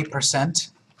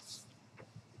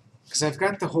 because I've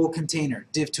got the whole container,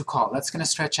 div to call. That's going to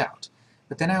stretch out.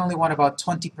 But then I only want about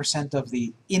 20% of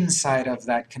the inside of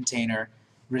that container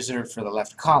reserved for the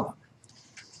left column.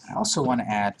 I also want to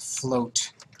add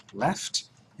float left,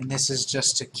 and this is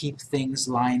just to keep things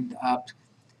lined up,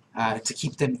 to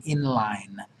keep them in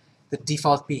line. The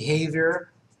default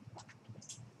behavior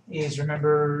is,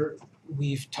 remember,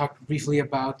 we've talked briefly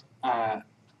about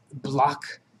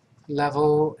block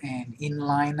level and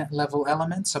inline level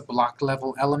elements. A block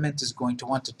level element is going to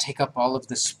want to take up all of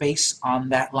the space on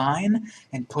that line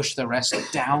and push the rest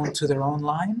down to their own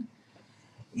line.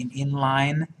 An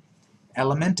inline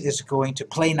element is going to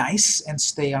play nice and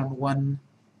stay on one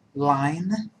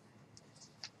line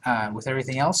with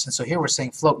everything else. And so here we're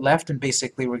saying float left, and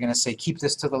basically we're going to say keep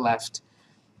this to the left,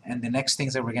 and the next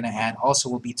things that we're going to add also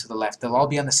will be to the left. They'll all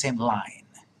be on the same line,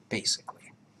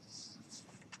 basically.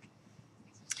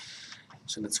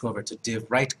 So let's go over to div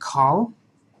right call.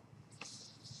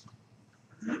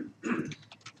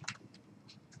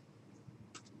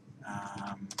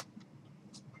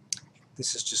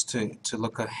 This is just to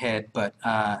look ahead, but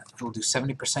we'll do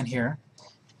 70% here.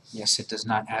 Yes, it does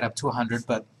not add up to 100,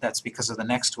 but that's because of the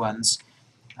next ones.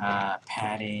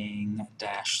 Padding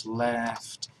dash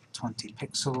left 20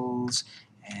 pixels,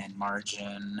 and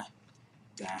margin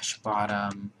dash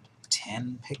bottom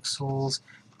 10 pixels.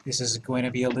 This is going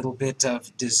to be a little bit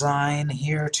of design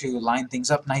here to line things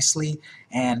up nicely,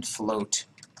 and float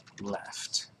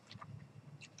left.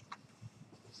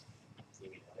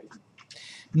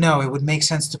 No, it would make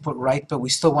sense to put right, but we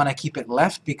still want to keep it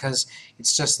left because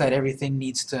it's just that everything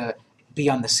needs to be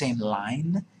on the same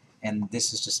line, and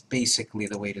this is just basically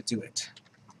the way to do it.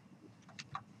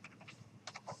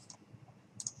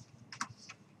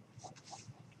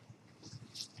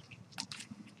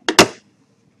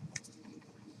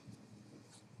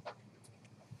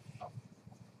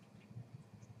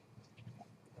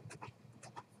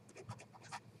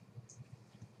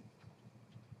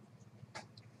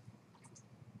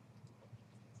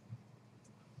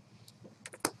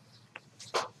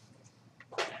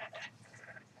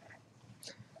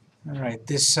 All right,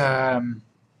 this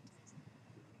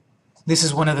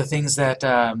is one of the things that,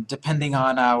 depending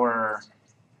on our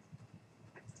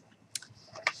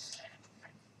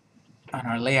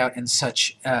layout and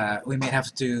such, we may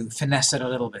have to finesse it a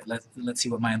little bit. Let's see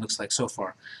what mine looks like so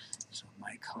far. So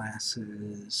my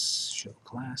classes, show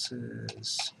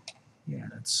classes. Yeah,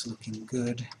 that's looking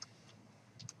good.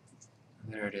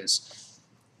 There it is.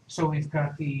 So we've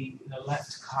got the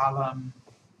left column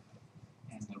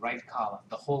and the right column.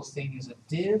 The whole thing is a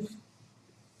div.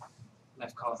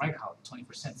 Left column, right column,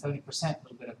 20%, 70%, a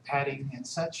little bit of padding and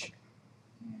such.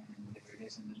 And there it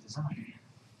is in the design.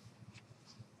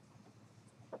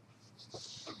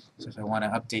 So if I want to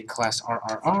update class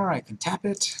RRR, I can tap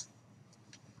it.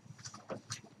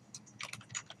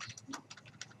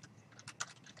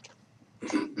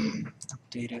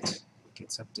 Update it,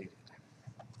 gets updated.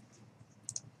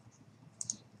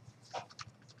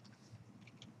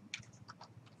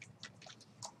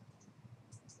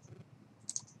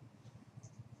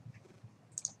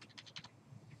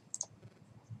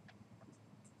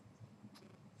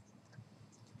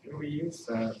 Can we use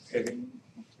padding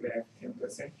left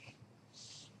 10%?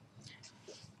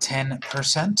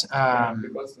 10%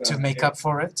 Because, to make up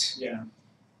for it. Yeah,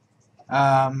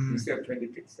 Um, instead of 20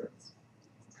 pixels.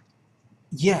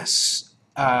 yes,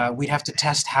 we'd have to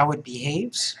test how it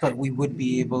behaves, but we would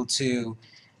be able to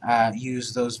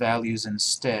use those values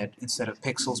instead. Instead of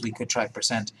pixels, we could try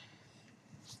percent.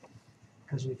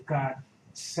 Because we've got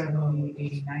 70,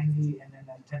 80, 90, and then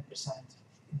that 10%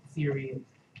 in theory.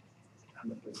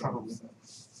 100%. Probably.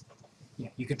 Yeah,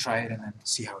 you could try it and then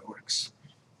see how it works.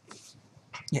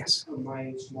 Yes. On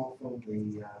my small phone,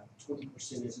 the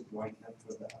 20% isn't white enough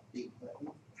for the update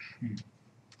button. Hmm.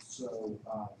 So,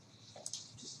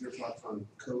 just your thoughts on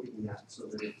coding that so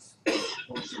that it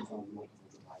functions on multiple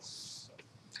devices.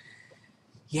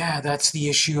 Yeah, that's the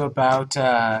issue about.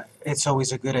 It's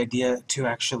always a good idea to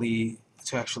actually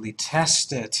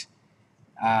test it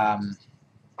on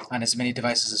as many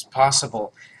devices as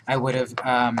possible. I would have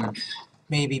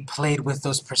maybe played with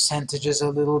those percentages a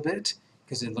little bit,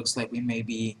 because it looks like we may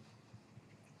be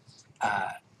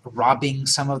robbing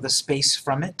some of the space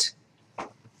from it.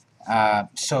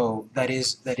 So that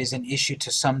is an issue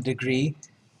to some degree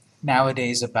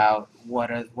nowadays about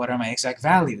what are my exact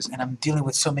values, and I'm dealing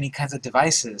with so many kinds of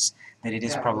devices that it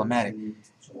is problematic.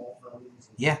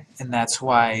 Yeah, and that's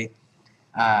why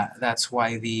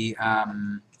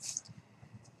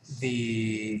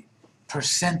the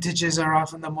percentages are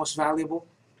often the most valuable,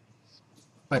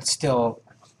 but still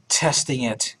testing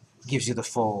it gives you the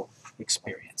full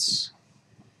experience.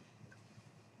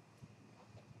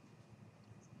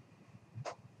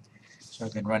 So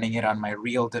I've been running it on my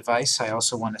real device. I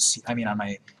also want to see, on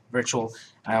my virtual,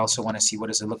 I also want to see what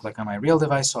does it look like on my real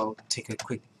device, so I'll take a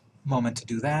quick moment to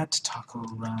do that. Taco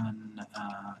run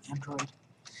Android.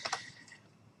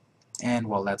 And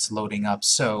while that's loading up,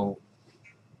 so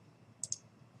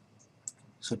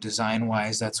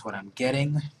design-wise, that's what I'm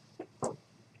getting.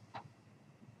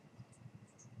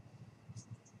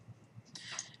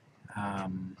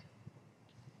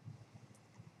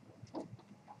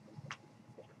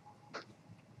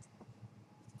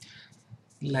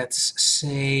 Let's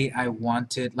say I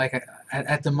wanted, like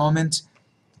at the moment,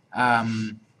 at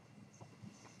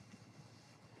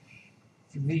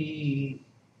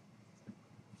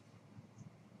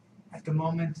the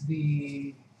moment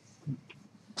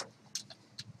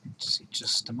let's see,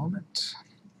 just a moment.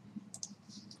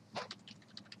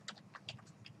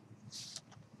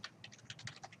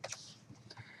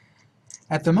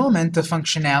 At the moment, the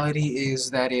functionality is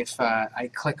that if I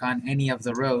click on any of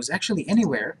the rows, actually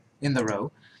anywhere in the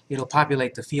row, it'll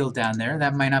populate the field down there.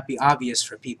 That might not be obvious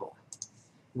for people.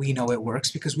 We know it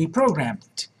works because we programmed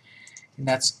it. And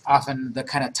that's often the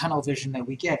kind of tunnel vision that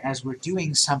we get as we're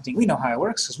doing something. We know how it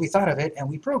works because we thought of it and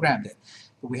we programmed it.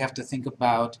 But we have to think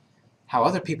about how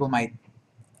other people might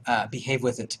behave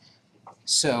with it.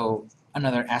 So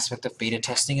another aspect of beta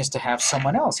testing is to have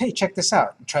someone else, hey, check this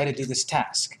out, and try to do this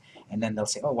task. And then they'll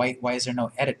say, oh, why is there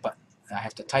no edit button? I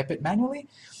have to type it manually?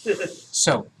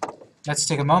 So let's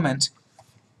take a moment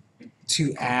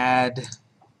to add,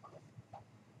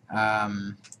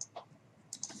 to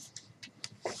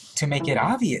make it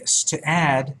obvious, to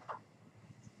add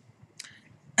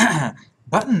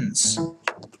buttons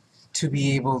to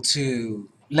be able to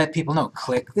let people know,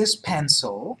 click this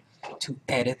pencil to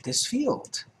edit this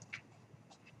field.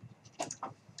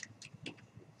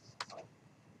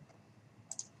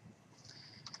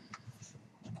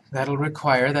 That'll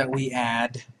require that we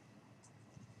add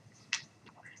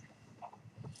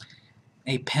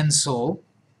a pencil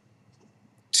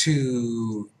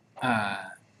to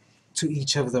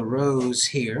each of the rows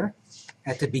here.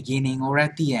 at the beginning or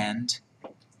at the end.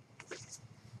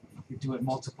 We do it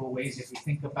multiple ways if we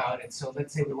think about it. So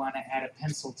let's say we want to add a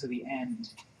pencil to the end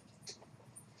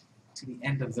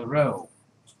of the row.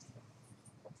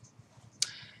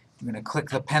 I'm going to click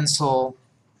the pencil,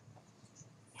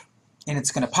 and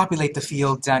it's going to populate the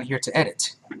field down here to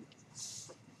edit.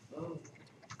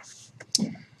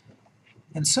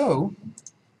 And so,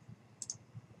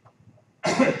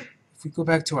 if we go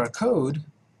back to our code,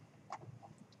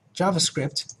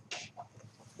 JavaScript,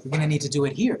 we're going to need to do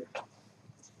it here.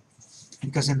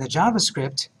 Because in the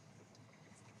JavaScript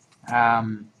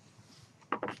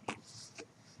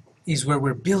is where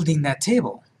we're building that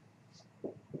table.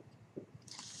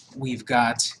 We've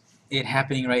got it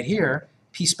happening right here,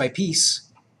 piece by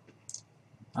piece,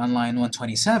 on line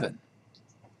 127.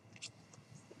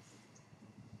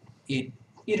 It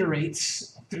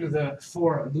iterates through the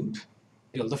for loop,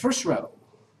 build the first row,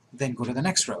 then go to the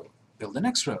next row, build the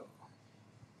next row,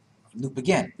 loop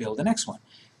again, build the next one.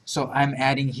 So I'm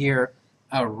adding here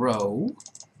a row,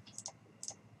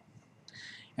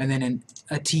 and then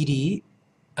a TD,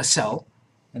 a cell,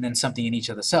 and then something in each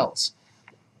of the cells.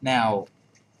 Now,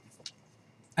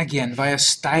 again, via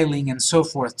styling and so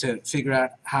forth to figure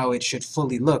out how it should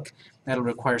fully look, that'll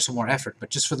require some more effort. But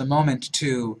just for the moment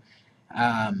to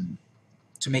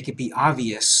make it be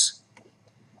obvious,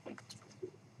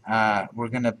 we're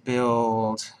going to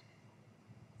build,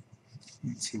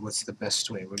 let's see what's the best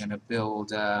way. We're going to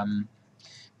build,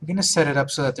 we're going to set it up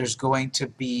so that there's going to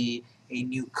be a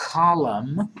new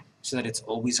column so that it's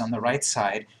always on the right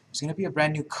side. There's going to be a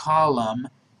brand new column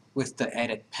with the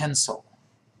edit pencil,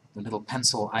 the little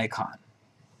pencil icon.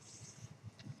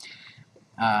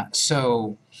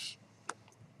 So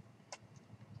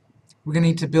we're going to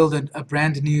need to build a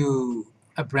brand new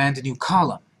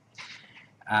column.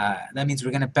 That means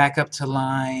we're going to back up to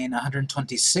line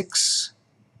 126.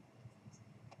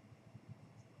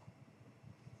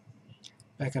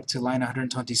 Back up to line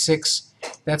 126.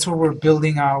 That's where we're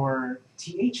building our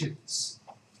THs.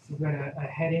 We've got a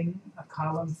heading, a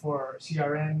column for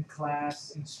CRN,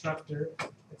 class, instructor.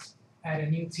 Let's add a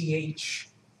new TH.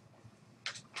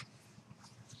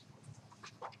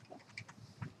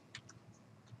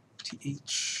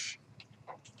 TH.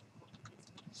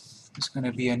 There's going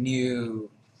to be a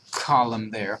new column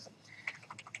there.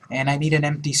 And I need an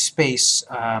empty space.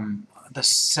 The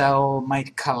cell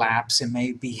might collapse, it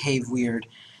may behave weird,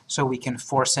 so we can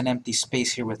force an empty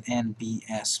space here with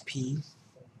NBSP.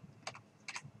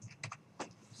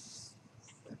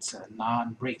 That's a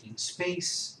non-breaking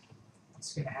space.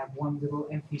 It's going to have one little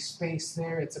empty space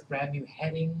there. It's a brand new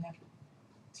heading,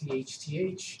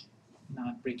 THTH,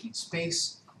 non-breaking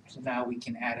space. So now we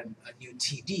can add a new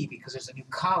TD because there's a new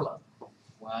column.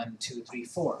 1, 2, 3,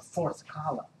 4, fourth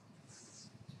column.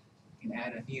 We can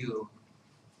add a new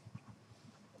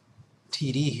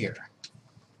TD here.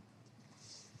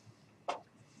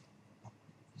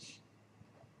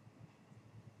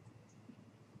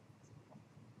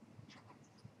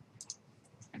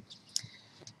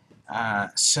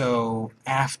 So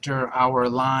after our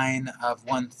line of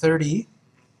 130,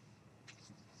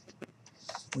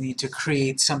 we need to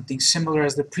create something similar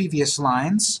as the previous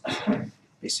lines.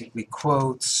 Basically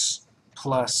quotes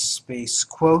plus space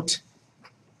quote.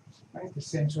 Right, the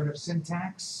same sort of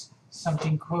syntax.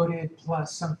 Something quoted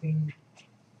plus something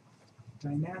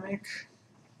dynamic.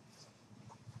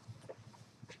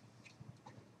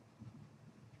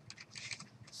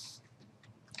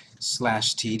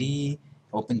 Slash TD,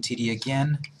 open TD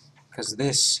again, because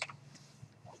this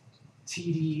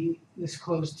TD, this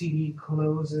closed TD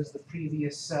closes the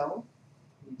previous cell,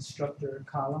 the instructor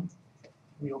column.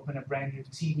 We open a brand new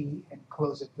TD and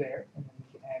close it there, and then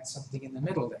we can add something in the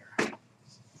middle there.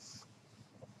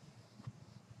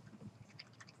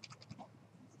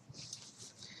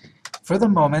 For the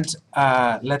moment,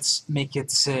 let's make it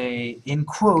say, in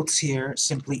quotes here,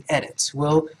 simply edit.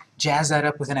 We'll jazz that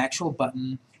up with an actual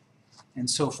button and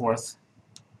so forth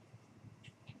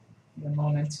in a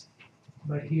moment.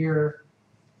 But here,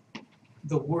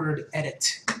 the word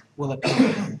edit will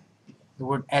appear. The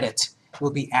word edit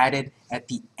will be added at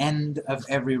the end of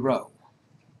every row.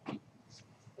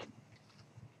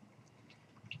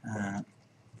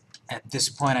 At this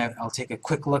point, I'll take a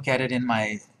quick look at it in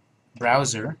my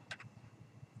browser.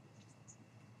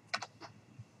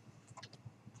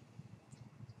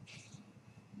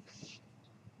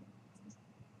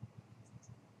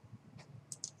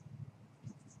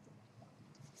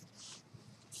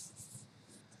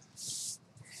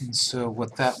 And so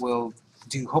what that will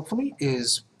do, hopefully,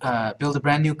 is build a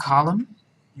brand new column.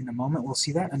 In a moment, we'll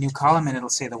see that. A new column, and it'll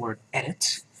say the word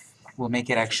edit. We'll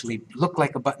make it actually look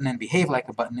like a button and behave like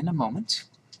a button in a moment.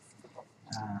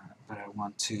 but I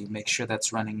want to make sure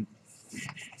that's running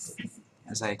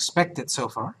as I expect it so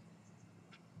far.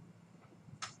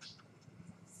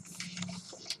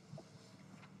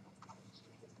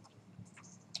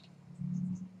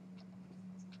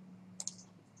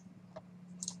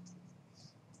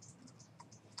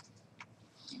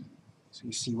 So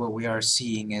you see what we are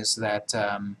seeing is that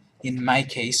in my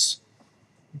case,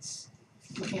 it's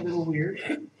looking a little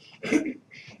weird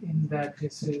in that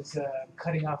this is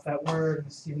cutting off that word and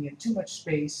it's giving it too much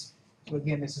space. So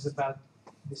again, this is about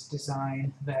this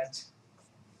design that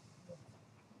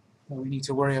we need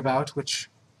to worry about, which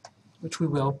we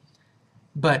will.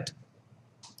 But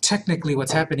technically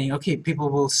what's happening, okay, people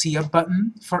will see a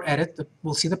button for edit,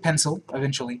 we'll see the pencil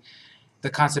eventually. The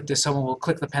concept is someone will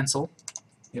click the pencil,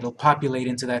 it'll populate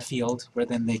into that field where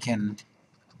then they can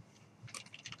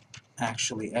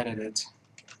actually edit it.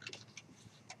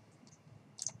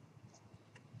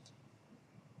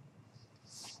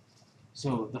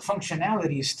 So the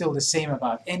functionality is still the same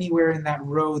about anywhere in that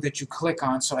row that you click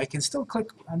on, so I can still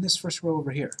click on this first row over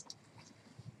here.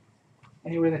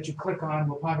 Anywhere that you click on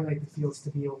will populate the fields to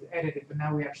be able to edit it, but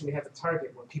now we actually have a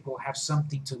target where people have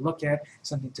something to look at,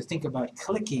 something to think about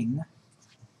clicking.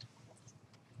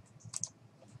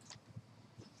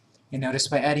 And notice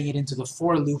by adding it into the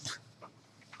for loop,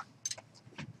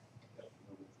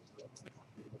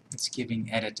 it's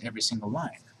giving edit every single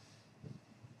line.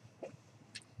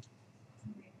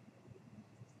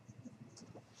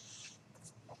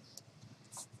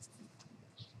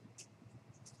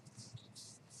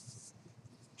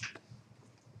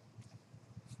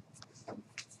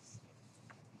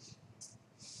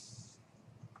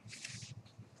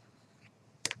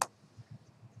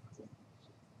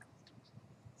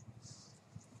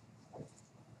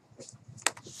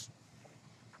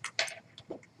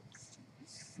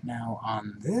 Now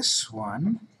on this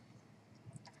one,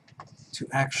 to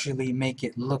actually make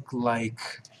it look like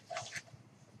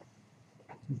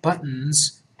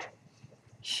buttons,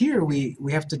 here we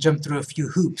have to jump through a few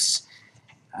hoops.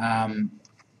 I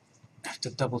have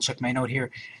to double check my note here.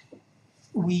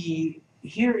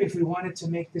 Here, if we wanted to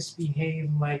make this behave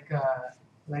like a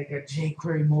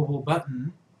jQuery mobile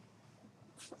button,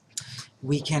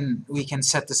 we can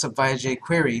set this up via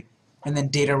jQuery, and then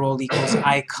data role equals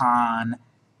icon,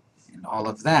 and all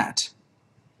of that.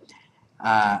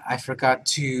 I forgot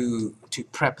to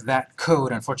prep that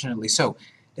code, unfortunately. So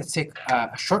let's take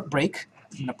a short break.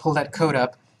 I'm going to pull that code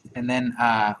up, and then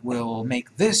we'll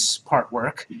make this part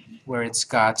work, where it's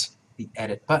got the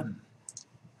edit button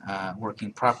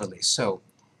working properly. So,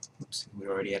 oops,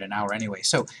 we're already at an hour anyway.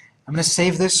 So I'm going to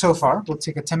save this so far. We'll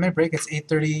take a 10-minute break. It's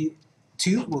 8:32.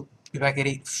 We'll be back at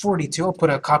 8:42. I'll put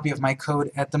a copy of my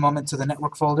code at the moment to the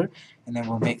network folder, and then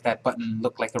we'll make that button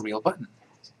look like a real button.